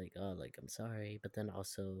 you know, like, oh, like I'm sorry, but then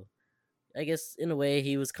also, I guess in a way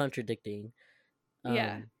he was contradicting.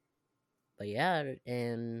 Yeah. Um, but yeah,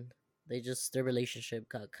 and their relationship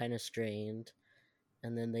got kind of strained,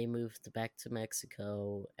 and then they moved back to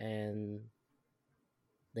Mexico, and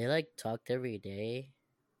they like talked every day.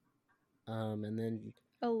 And then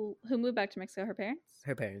Oh, who moved back to Mexico? Her parents?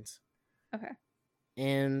 her parents, Okay.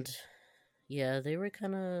 and Yeah, they were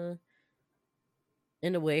kind of,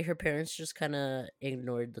 in a way, her parents just kind of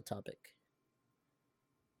ignored the topic.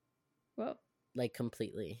 Whoa. Like,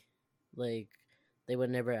 completely. Like, they would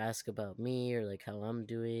never ask about me or, like, how I'm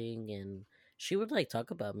doing. And she would, like,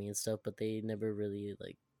 talk about me and stuff, but they never really,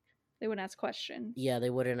 like... They wouldn't ask questions. Yeah, they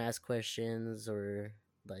wouldn't ask questions or,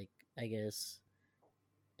 like, I guess,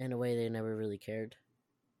 in a way, they never really cared.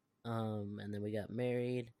 And then we got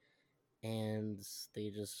married, and they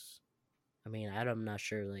just... I mean, I'm not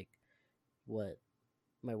sure, like, what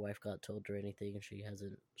my wife got told or anything. She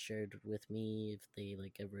hasn't shared with me if they,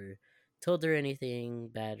 like, ever told her anything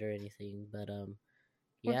bad or anything. But Or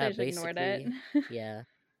if they yeah, just ignored it. basically, yeah.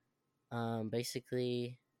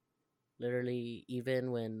 Basically, literally,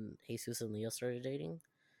 even when Jesus and Leo started dating,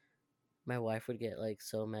 my wife would get, like,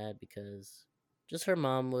 so mad because just her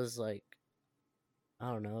mom was like, I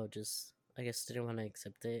don't know, just, I guess, didn't want to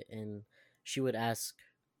accept it, and she would ask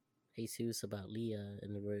Jesus about Leah,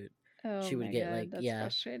 and Oh she would my get, god, like, that's yeah,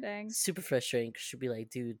 frustrating. super frustrating. 'Cause she'd be like,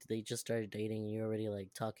 dude, they just started dating and you're already, like,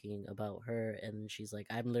 talking about her. And she's like,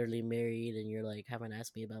 I'm literally married and you're, like, haven't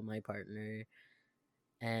asked me about my partner.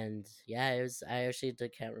 And yeah, I actually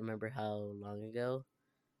can't remember how long ago,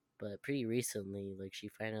 but pretty recently, like, she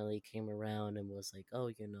finally came around and was like, oh,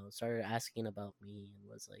 started asking about me and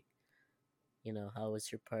was like, how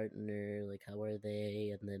was your partner? Like, how are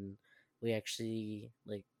they? And then we actually,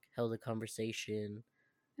 like, held a conversation.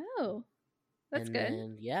 Oh, that's And good.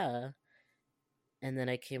 then, yeah. And then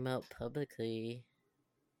I came out publicly,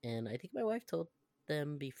 and I think my wife told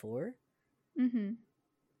them before. Mm-hmm.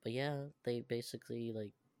 But yeah, they basically,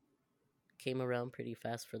 like, came around pretty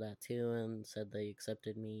fast for that too, and said they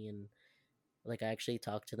accepted me. And, like, I actually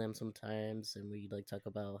talk to them sometimes, and we, like, talk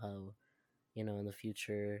about how, in the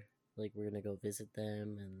future, like, we're gonna go visit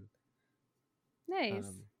them. And Nice.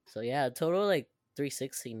 so yeah, total, like,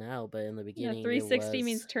 360 now. But in the Yeah, beginning, it 360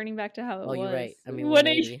 means was... turning back to how it Oh, you're was. right. I mean,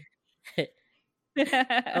 180.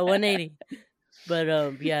 180. Oh, 180.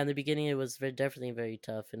 But yeah, in the beginning it was definitely very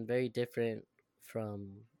tough and very different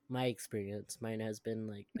from my experience. Mine has been,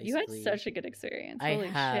 like, You had basically... such a good experience. Holy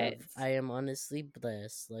shit. I am honestly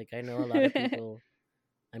blessed. Like, I know a lot of people...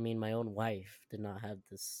 I mean, my own wife did not have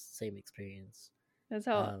this same experience.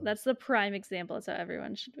 That's the prime example. That's how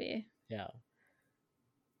everyone should be. Yeah.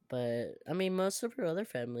 But I mean, most of her other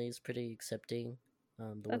family is pretty accepting.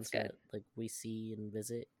 The That's ones that, good. like, we see and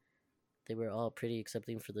visit, they were all pretty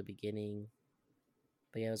accepting for the beginning.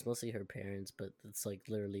 But yeah, it was mostly her parents, but it's, like,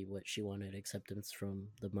 literally what she wanted acceptance from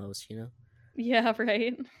the most. Yeah,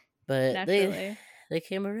 right. But Naturally. they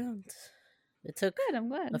came around. It took Good, I'm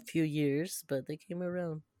glad. a few years, but they came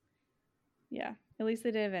around. Yeah, at least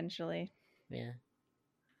they did eventually. Yeah.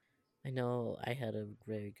 I know I had a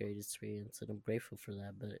very great experience, and I'm grateful for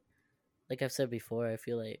that. But like I've said before, I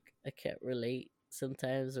feel like I can't relate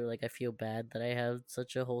sometimes, or, like, I feel bad that I have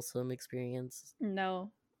such a wholesome experience.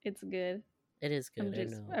 No, it's good. It is good, I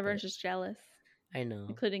know, Everyone's but just jealous, I know.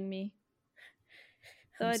 including me.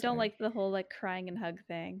 Though I'm I don't sorry. like the whole, like, crying and hug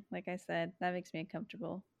thing. Like I said, that makes me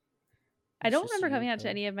uncomfortable. I It's don't just remember you, coming out to though.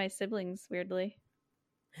 any of my siblings, weirdly.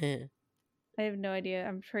 I have no idea.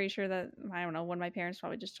 I'm pretty sure that, I don't know, one of my parents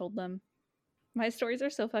probably just told them. My stories are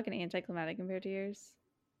so fucking anticlimactic compared to yours.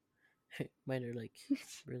 Mine are, like,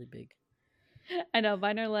 really big. I know,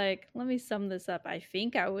 mine are like, let me sum this up. I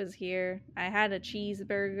think I was here. I had a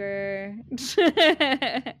cheeseburger.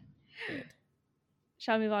 Good.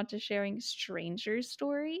 Shall we move on to sharing stranger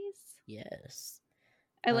stories? Yes.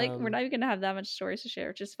 We're not even going to have that much stories to share,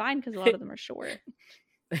 which is fine because a lot of them are short.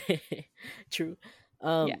 True.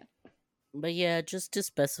 Yeah. But yeah, just to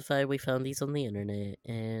specify, we found these on the internet,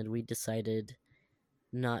 and we decided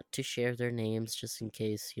not to share their names just in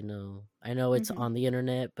case, I know it's Mm-hmm. on the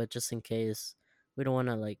internet, but just in case, we don't want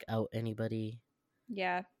to, like, out anybody.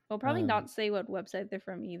 Yeah. We'll probably not say what website they're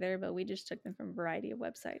from either, but we just took them from a variety of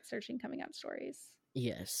websites searching coming out stories.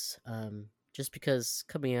 Yes. Just because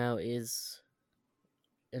coming out is,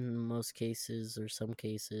 in most cases or some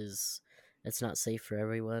cases, it's not safe for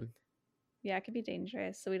everyone. Yeah, it could be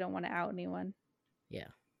dangerous, so we don't want to out anyone. Yeah.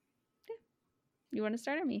 Yeah. You want to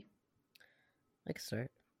start or me? I can start.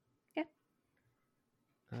 Yeah.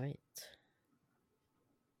 All right.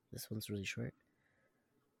 This one's really short.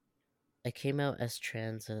 I came out as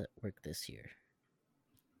trans at work this year.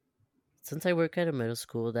 Since I work at a middle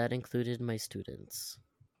school, that included my students.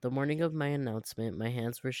 The morning of my announcement, my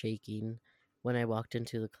hands were shaking when I walked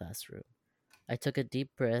into the classroom. I took a deep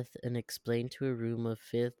breath and explained to a room of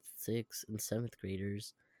 5th, 6th, and 7th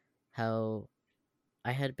graders how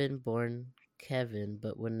I had been born Kevin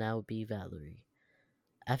but would now be Valerie.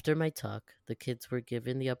 After my talk, the kids were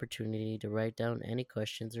given the opportunity to write down any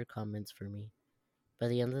questions or comments for me. By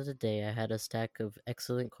the end of the day, I had a stack of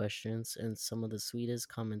excellent questions and some of the sweetest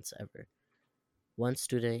comments ever. One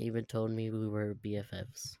student even told me we were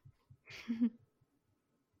BFFs.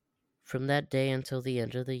 From that day until the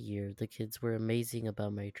end of the year, the kids were amazing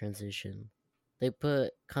about my transition. They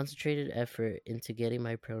put concentrated effort into getting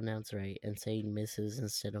my pronouns right and saying Mrs.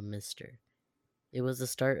 instead of Mr. It was the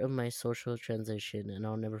start of my social transition, and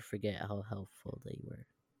I'll never forget how helpful they were.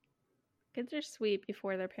 Kids are sweet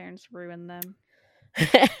before their parents ruin them.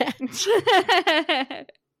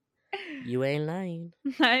 You ain't lying.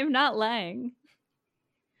 I'm not lying.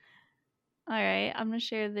 All right, I'm going to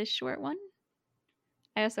share this short one.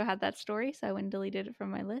 I also had that story, so I went and deleted it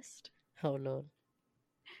from my list. Oh, Lord.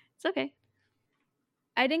 It's okay.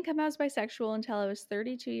 I didn't come out as bisexual until I was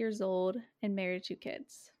 32 years old and married 2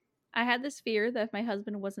 kids. I had this fear that if my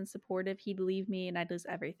husband wasn't supportive, he'd leave me and I'd lose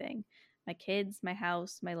everything. My kids, my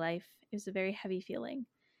house, my life. It was a very heavy feeling.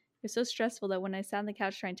 It was so stressful that when I sat on the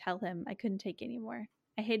couch trying to tell him, I couldn't take it anymore.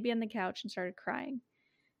 I hid behind the couch and started crying.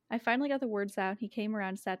 I finally got the words out. He came around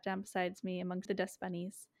and sat down beside me amongst the dust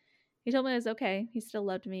bunnies. He told me I was okay. He still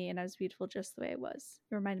loved me and I was beautiful just the way I was.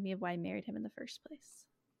 It reminded me of why I married him in the first place.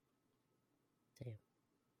 Damn.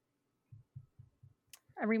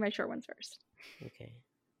 I'll read my short ones first. Okay.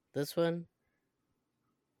 This one,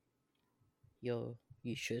 you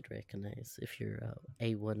should recognize. If you're a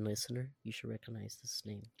A1 listener, you should recognize this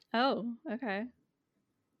name. Oh, okay.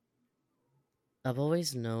 I've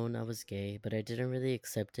always known I was gay, but I didn't really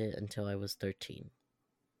accept it until I was 13,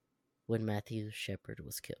 when Matthew Shepard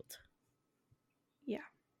was killed. Yeah.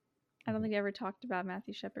 I don't think I ever talked about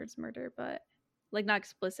Matthew Shepard's murder, but like not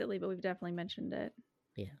explicitly, but we've definitely mentioned it.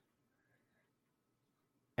 Yeah.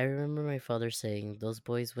 I remember my father saying those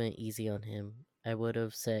boys went easy on him. I would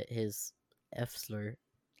have set his F slur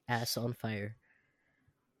ass on fire.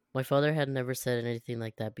 My father had never said anything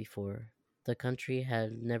like that before. The country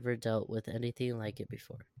had never dealt with anything like it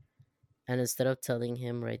before. And instead of telling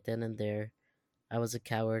him right then and there, I was a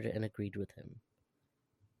coward and agreed with him.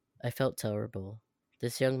 I felt terrible.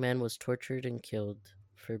 This young man was tortured and killed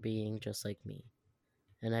for being just like me.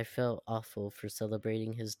 And I felt awful for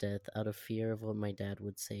celebrating his death out of fear of what my dad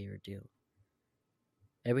would say or do.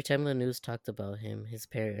 Every time the news talked about him, his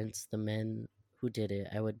parents, the men who did it,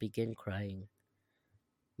 I would begin crying.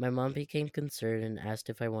 My mom became concerned and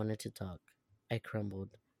asked if I wanted to talk. I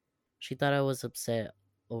crumbled. She thought I was upset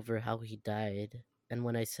over how he died, and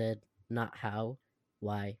when I said, not how,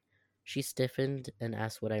 why, she stiffened and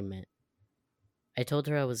asked what I meant. I told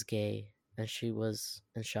her I was gay, and she was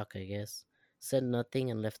in shock, I guess, said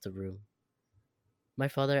nothing and left the room. My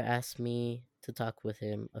father asked me to talk with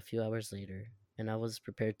him a few hours later, and I was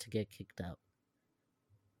prepared to get kicked out.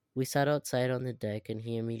 We sat outside on the deck, and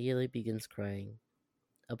he immediately begins crying,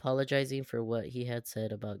 apologizing for what he had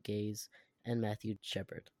said about gays and Matthew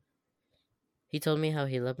Shepard. He told me how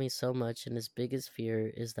he loved me so much, and his biggest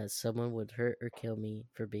fear is that someone would hurt or kill me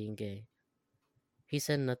for being gay. He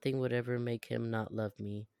said nothing would ever make him not love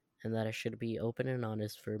me, and that I should be open and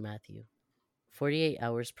honest for Matthew. 48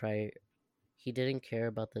 hours prior, he didn't care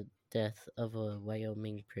about the death of a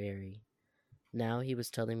Wyoming prairie. Now he was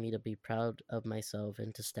telling me to be proud of myself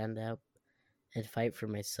and to stand up and fight for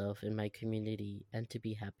myself in my community and to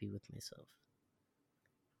be happy with myself.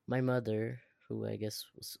 My mother, who I guess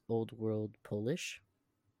was old world Polish,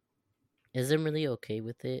 isn't really okay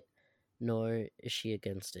with it, nor is she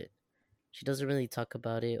against it. She doesn't really talk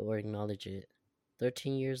about it or acknowledge it.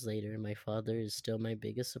 13 years later, my father is still my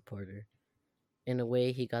biggest supporter. In a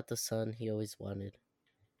way, he got the son he always wanted.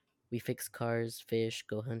 We fix cars, fish,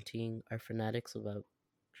 go hunting, are fanatics about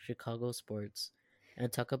Chicago sports,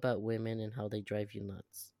 and talk about women and how they drive you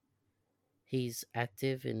nuts. He's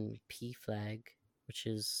active in PFLAG, which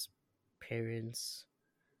is parents.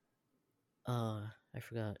 I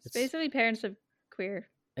forgot. It's basically parents of queer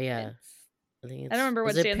Yeah. kids. I think it's. I don't remember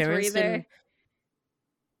what Is it stands for parents either.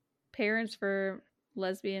 Parents for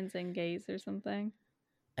lesbians and gays or something.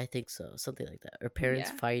 I think so, something like that. Or parents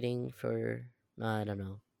fighting for. I don't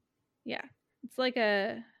know. Yeah, it's like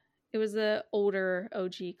it was a older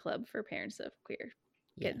OG club for parents of queer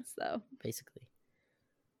kids, though. Basically.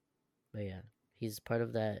 But yeah, he's part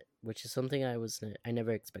of that, which is something I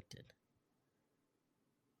never expected.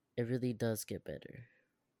 It really does get better.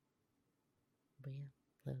 But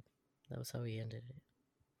yeah, that was how he ended it.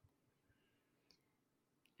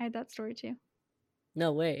 I had that story too.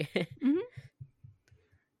 No way. Mm-hmm.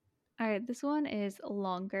 All right, this one is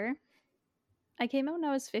longer. I came out when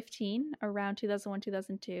I was 15, around 2001,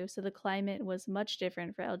 2002, so the climate was much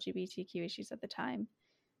different for LGBTQ issues at the time.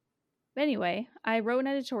 But anyway, I wrote an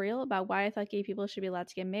editorial about why I thought gay people should be allowed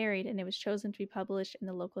to get married, and it was chosen to be published in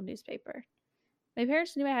the local newspaper. My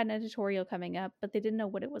parents knew I had an editorial coming up, but they didn't know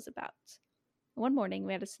what it was about. One morning,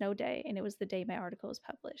 we had a snow day, and it was the day my article was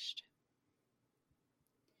published.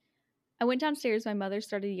 I went downstairs. My mother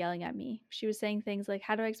started yelling at me. She was saying things like,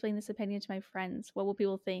 "How do I explain this opinion to my friends? What will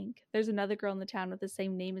people think? There's another girl in the town with the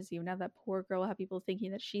same name as you. Now that poor girl will have people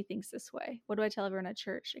thinking that she thinks this way. What do I tell everyone at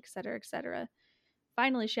church?" Etc., etc.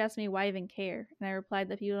 Finally, she asked me why I even care, and I replied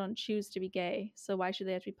that people don't choose to be gay, so why should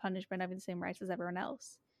they have to be punished by not having the same rights as everyone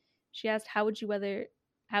else? She asked, how would you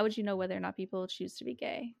know whether or not people choose to be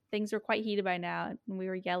gay? Things were quite heated by now, and we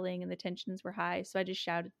were yelling, and the tensions were high, so I just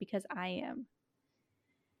shouted, "Because I am."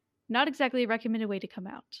 Not exactly a recommended way to come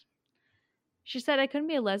out. She said I couldn't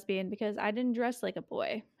be a lesbian because I didn't dress like a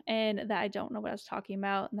boy, and that I don't know what I was talking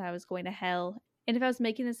about, and that I was going to hell. And if I was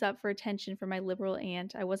making this up for attention from my liberal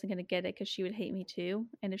aunt, I wasn't going to get it because she would hate me too.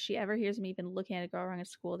 And if she ever hears me even looking at a girl around at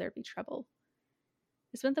school, there'd be trouble.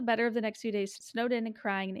 I spent the better of the next few days snowed in and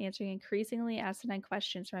crying and answering increasingly asinine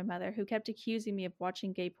questions from my mother, who kept accusing me of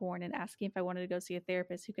watching gay porn and asking if I wanted to go see a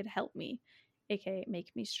therapist who could help me, aka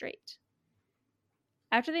make me straight.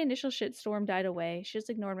 After the initial shitstorm died away, she just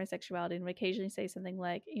ignored my sexuality and would occasionally say something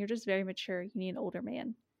like, "You're just very mature, you need an older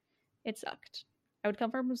man." It sucked. I would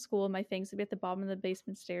come from school and my things would be at the bottom of the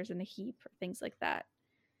basement stairs in a heap, or things like that.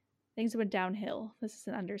 Things went downhill. This is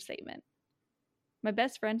an understatement. My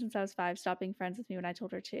best friend since I was 5 stopped being friends with me when I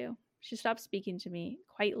told her to. She stopped speaking to me,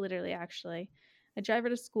 quite literally, actually. I'd drive her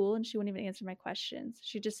to school and she wouldn't even answer my questions.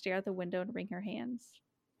 She'd just stare out the window and wring her hands.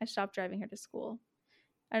 I stopped driving her to school.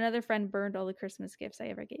 Another friend burned all the Christmas gifts I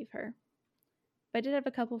ever gave her. But I did have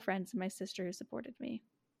a couple friends and my sister who supported me.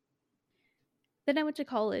 Then I went to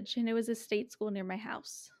college, and it was a state school near my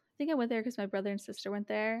house. I think I went there because my brother and sister went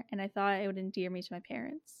there, and I thought it would endear me to my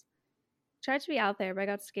parents. I tried to be out there, but I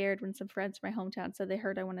got scared when some friends from my hometown said they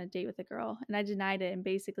heard I wanted to date with a girl, and I denied it and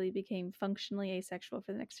basically became functionally asexual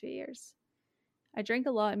for the next few years. I drank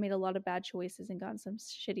a lot and made a lot of bad choices and got in some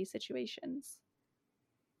shitty situations.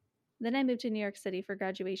 Then I moved to New York City for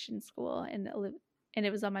graduation school, and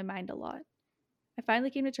it was on my mind a lot. I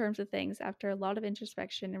finally came to terms with things after a lot of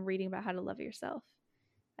introspection and reading about how to love yourself.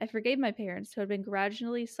 I forgave my parents, who had been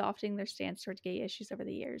gradually softening their stance toward gay issues over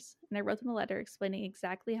the years, and I wrote them a letter explaining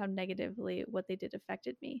exactly how negatively what they did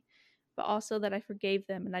affected me, but also that I forgave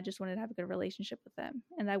them and I just wanted to have a good relationship with them,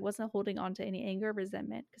 and I wasn't holding on to any anger or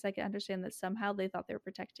resentment because I could understand that somehow they thought they were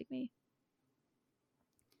protecting me.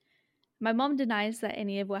 My mom denies that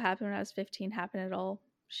any of what happened when I was 15 happened at all.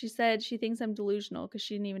 She said she thinks I'm delusional because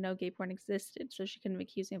she didn't even know gay porn existed, so she couldn't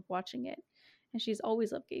accuse me of watching it, and she's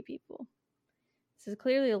always loved gay people. This is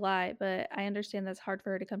clearly a lie, but I understand that's hard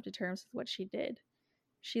for her to come to terms with what she did.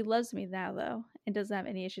 She loves me now, though, and doesn't have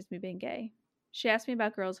any issues with me being gay. She asked me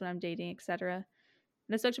about girls when I'm dating, etc.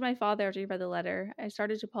 When I spoke to my father after he read the letter, I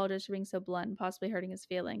started to apologize for being so blunt and possibly hurting his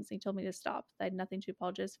feelings, and he told me to stop, that I had nothing to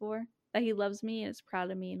apologize for, that he loves me and is proud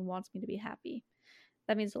of me and wants me to be happy.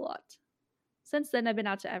 That means a lot. Since then, I've been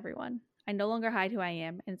out to everyone. I no longer hide who I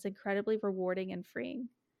am, and it's incredibly rewarding and freeing.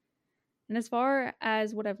 And as far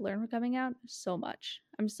as what I've learned from coming out, so much.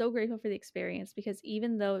 I'm so grateful for the experience because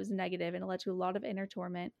even though it was negative and it led to a lot of inner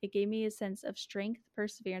torment, it gave me a sense of strength,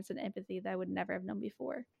 perseverance, and empathy that I would never have known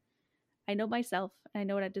before. I know myself and I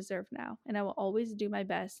know what I deserve now, and I will always do my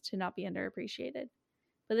best to not be underappreciated.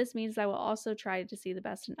 But this means I will also try to see the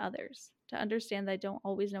best in others, to understand that I don't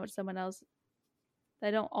always know what someone else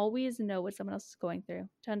is going through,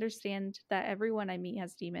 to understand that everyone I meet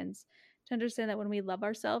has demons, to understand that when we love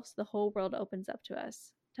ourselves, the whole world opens up to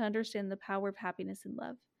us, to understand the power of happiness and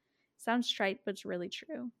love. Sounds trite, but it's really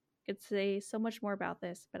true. I could say so much more about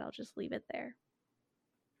this, but I'll just leave it there.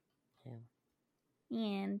 Yeah.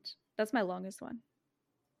 And that's my longest one.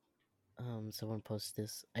 Someone posted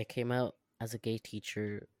this. I came out as a gay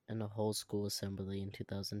teacher in a whole school assembly in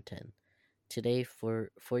 2010. Today,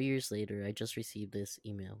 4 years later, I just received this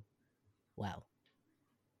email. Wow.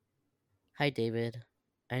 Hi, David.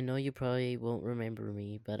 I know you probably won't remember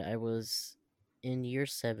me, but I was in year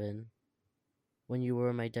 7 when you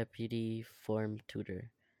were my deputy form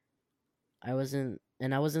tutor. I was in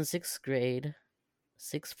sixth grade,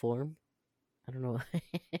 sixth form. I don't know.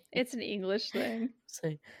 It's an English thing.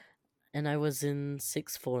 So, and I was in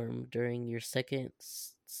sixth form during your second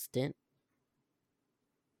stint.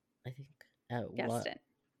 I think at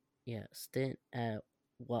Stint. stint at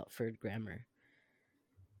Watford Grammar.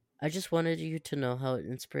 I just wanted you to know how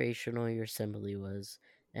inspirational your assembly was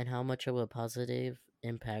and how much of a positive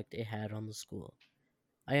impact it had on the school.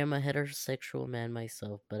 I am a heterosexual man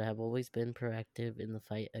myself, but I have always been proactive in the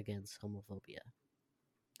fight against homophobia.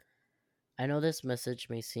 I know this message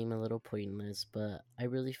may seem a little pointless, but I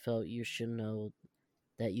really felt you should know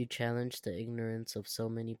that you challenged the ignorance of so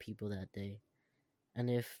many people that day. And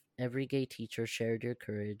if every gay teacher shared your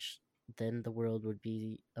courage, then the world would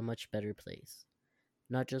be a much better place.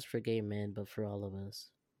 Not just for gay men, but for all of us.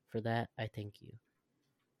 For that, I thank you.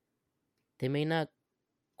 They may not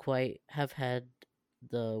quite have had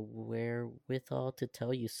the wherewithal to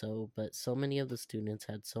tell you so, but so many of the students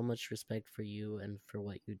had so much respect for you and for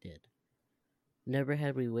what you did. Never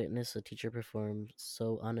had we witnessed a teacher perform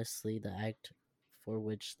so honestly the act for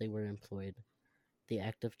which they were employed, the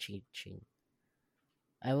act of teaching.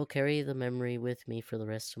 I will carry the memory with me for the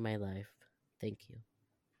rest of my life. Thank you.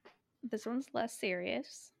 This one's less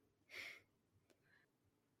serious.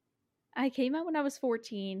 I came out when I was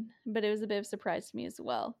 14, but it was a bit of a surprise to me as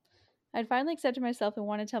well. I'd finally accepted myself and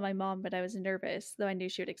wanted to tell my mom, but I was nervous, though I knew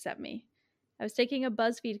she would accept me. I was taking a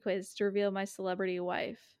BuzzFeed quiz to reveal my celebrity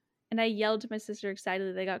wife, and I yelled to my sister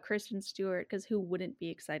excitedly that I got Kristen Stewart, because who wouldn't be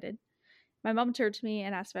excited? My mom turned to me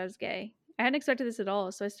and asked if I was gay. I hadn't expected this at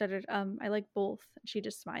all, so I started, I like both, and she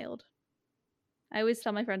just smiled. I always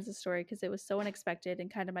tell my friends this story because it was so unexpected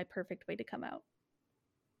and kind of my perfect way to come out.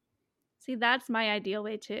 See, that's my ideal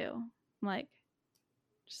way too. I'm like,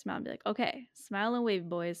 just smile and be like, okay, smile and wave,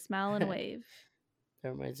 boys, smile and wave.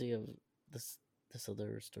 That reminds me of this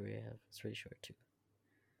other story I have. It's really short too.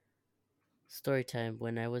 Story time.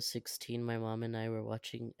 When I was 16, my mom and I were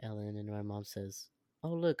watching Ellen, and my mom says, "Oh,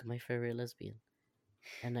 look, my favorite lesbian."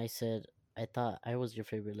 And I said, "I thought I was your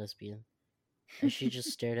favorite lesbian." And she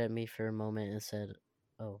just stared at me for a moment and said,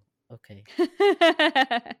 "Oh, okay."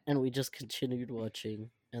 And we just continued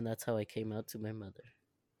watching, and that's how I came out to my mother.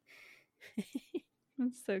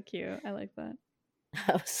 That's so cute. I like that.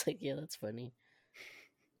 I was like, yeah, that's funny.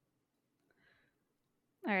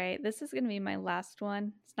 All right, this is going to be my last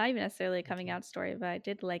one. It's not even necessarily a coming Okay. out story, but I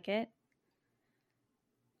did like it.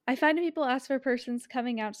 I find when people ask for a person's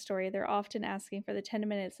coming out story, they're often asking for the 10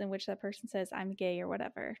 minutes in which that person says, I'm gay or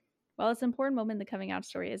whatever. While it's an important moment in the coming out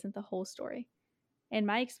story isn't the whole story. In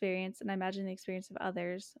my experience, and I imagine the experience of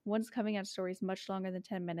others, one's coming out story is much longer than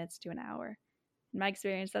 10 minutes to an hour. In my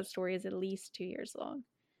experience, that story is at least 2 years long.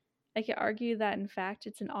 I could argue that, in fact,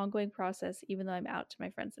 it's an ongoing process even though I'm out to my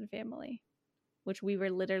friends and family, which we were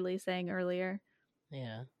literally saying earlier.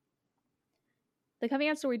 Yeah. The coming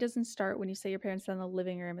out story doesn't start when you say your parents in the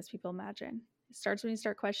living room, as people imagine. It starts when you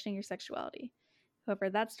start questioning your sexuality. However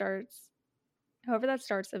that starts,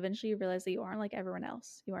 eventually you realize that you aren't like everyone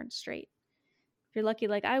else. You aren't straight. If you're lucky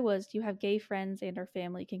like I was, you have gay friends and or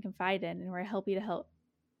family you can confide in and who are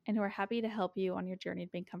happy to help you on your journey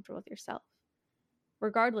to being comfortable with yourself.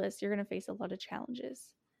 Regardless, you're going to face a lot of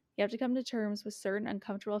challenges. You have to come to terms with certain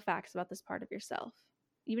uncomfortable facts about this part of yourself.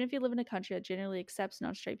 Even if you live in a country that generally accepts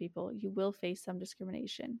non-straight people, you will face some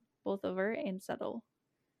discrimination, both overt and subtle.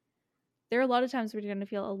 There are a lot of times where you're going to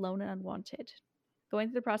feel alone and unwanted. Going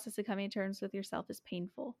through the process of coming to terms with yourself is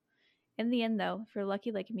painful. In the end, though, if you're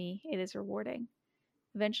lucky like me, it is rewarding.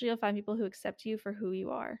 Eventually, you'll find people who accept you for who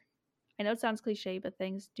you are. I know it sounds cliche, but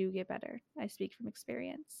things do get better. I speak from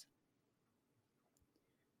experience.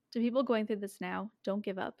 To people going through this now, don't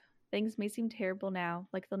give up. Things may seem terrible now,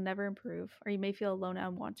 like they'll never improve, or you may feel alone and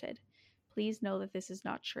unwanted. Please know that this is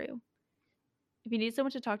not true. If you need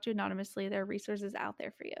someone to talk to anonymously, there are resources out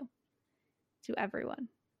there for you. To everyone,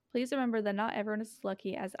 please remember that not everyone is as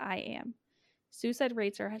lucky as I am. Suicide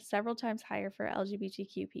rates are several times higher for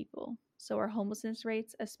LGBTQ people, so are homelessness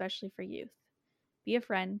rates, especially for youth. Be a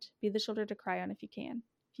friend, be the shoulder to cry on if you can.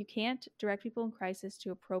 If you can't, direct people in crisis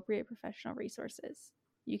to appropriate professional resources.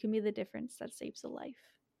 You can be the difference that saves a life.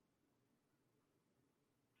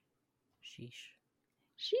 Sheesh.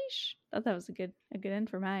 Sheesh. Thought that was a good end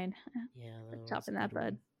for mine. Yeah, that was Chopping a that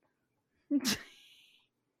good bud. one.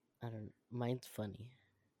 I don't. Mine's funny.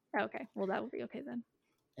 Okay, well that will be okay then.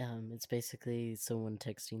 It's basically someone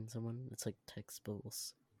texting someone. It's like text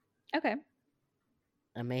bubbles. Okay.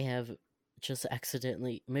 I may have just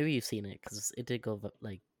accidentally. Maybe you've seen it because it did go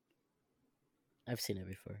like. I've seen it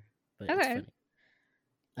before, but it's Okay. funny.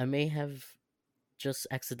 I may have just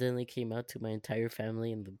accidentally came out to my entire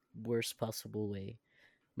family in the worst possible way.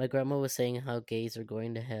 My grandma was saying how gays are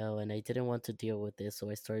going to hell, and I didn't want to deal with this, so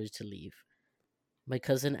I started to leave. My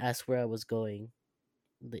cousin asked where I was going.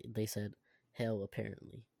 They said, hell,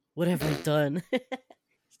 apparently. What have I done?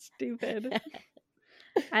 Stupid.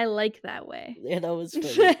 I like that way. Yeah, that was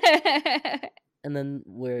funny. And then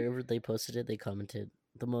wherever they posted it, they commented,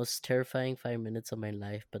 the most terrifying 5 minutes of my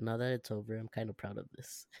life, but now that it's over, I'm kind of proud of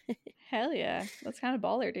this. Hell yeah. That's kind of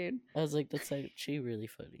baller, dude. I was like, that's actually really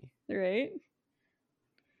funny. Right?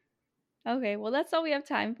 Okay, well, that's all we have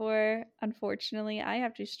time for. Unfortunately, I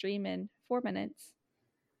have to stream in 4 minutes.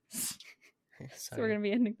 So we're Sorry. gonna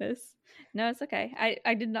be ending this. No, it's okay.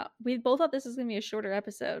 I did not. We both thought this was gonna be a shorter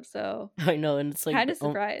episode, so I know, and it's like kind of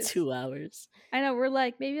surprised. 2 hours. I know, we're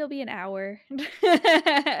like, maybe it'll be an hour.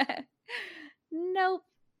 Nope.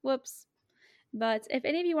 Whoops. But if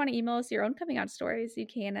any of you want to email us your own coming out stories, you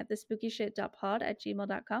can at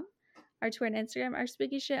thespookyshit.pod@gmail.com. Our Twitter and Instagram are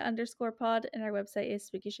spookyshit_pod, and our website is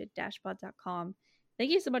spookyshit-pod.com.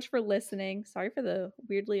 Thank you so much for listening. Sorry for the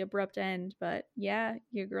weirdly abrupt end, but yeah,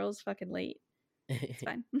 your girl's fucking late. It's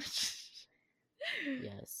fine.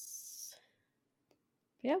 Yes.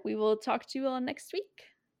 Yeah, we will talk to you all next week.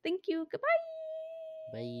 Thank you. Goodbye.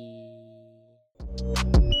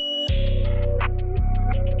 Bye.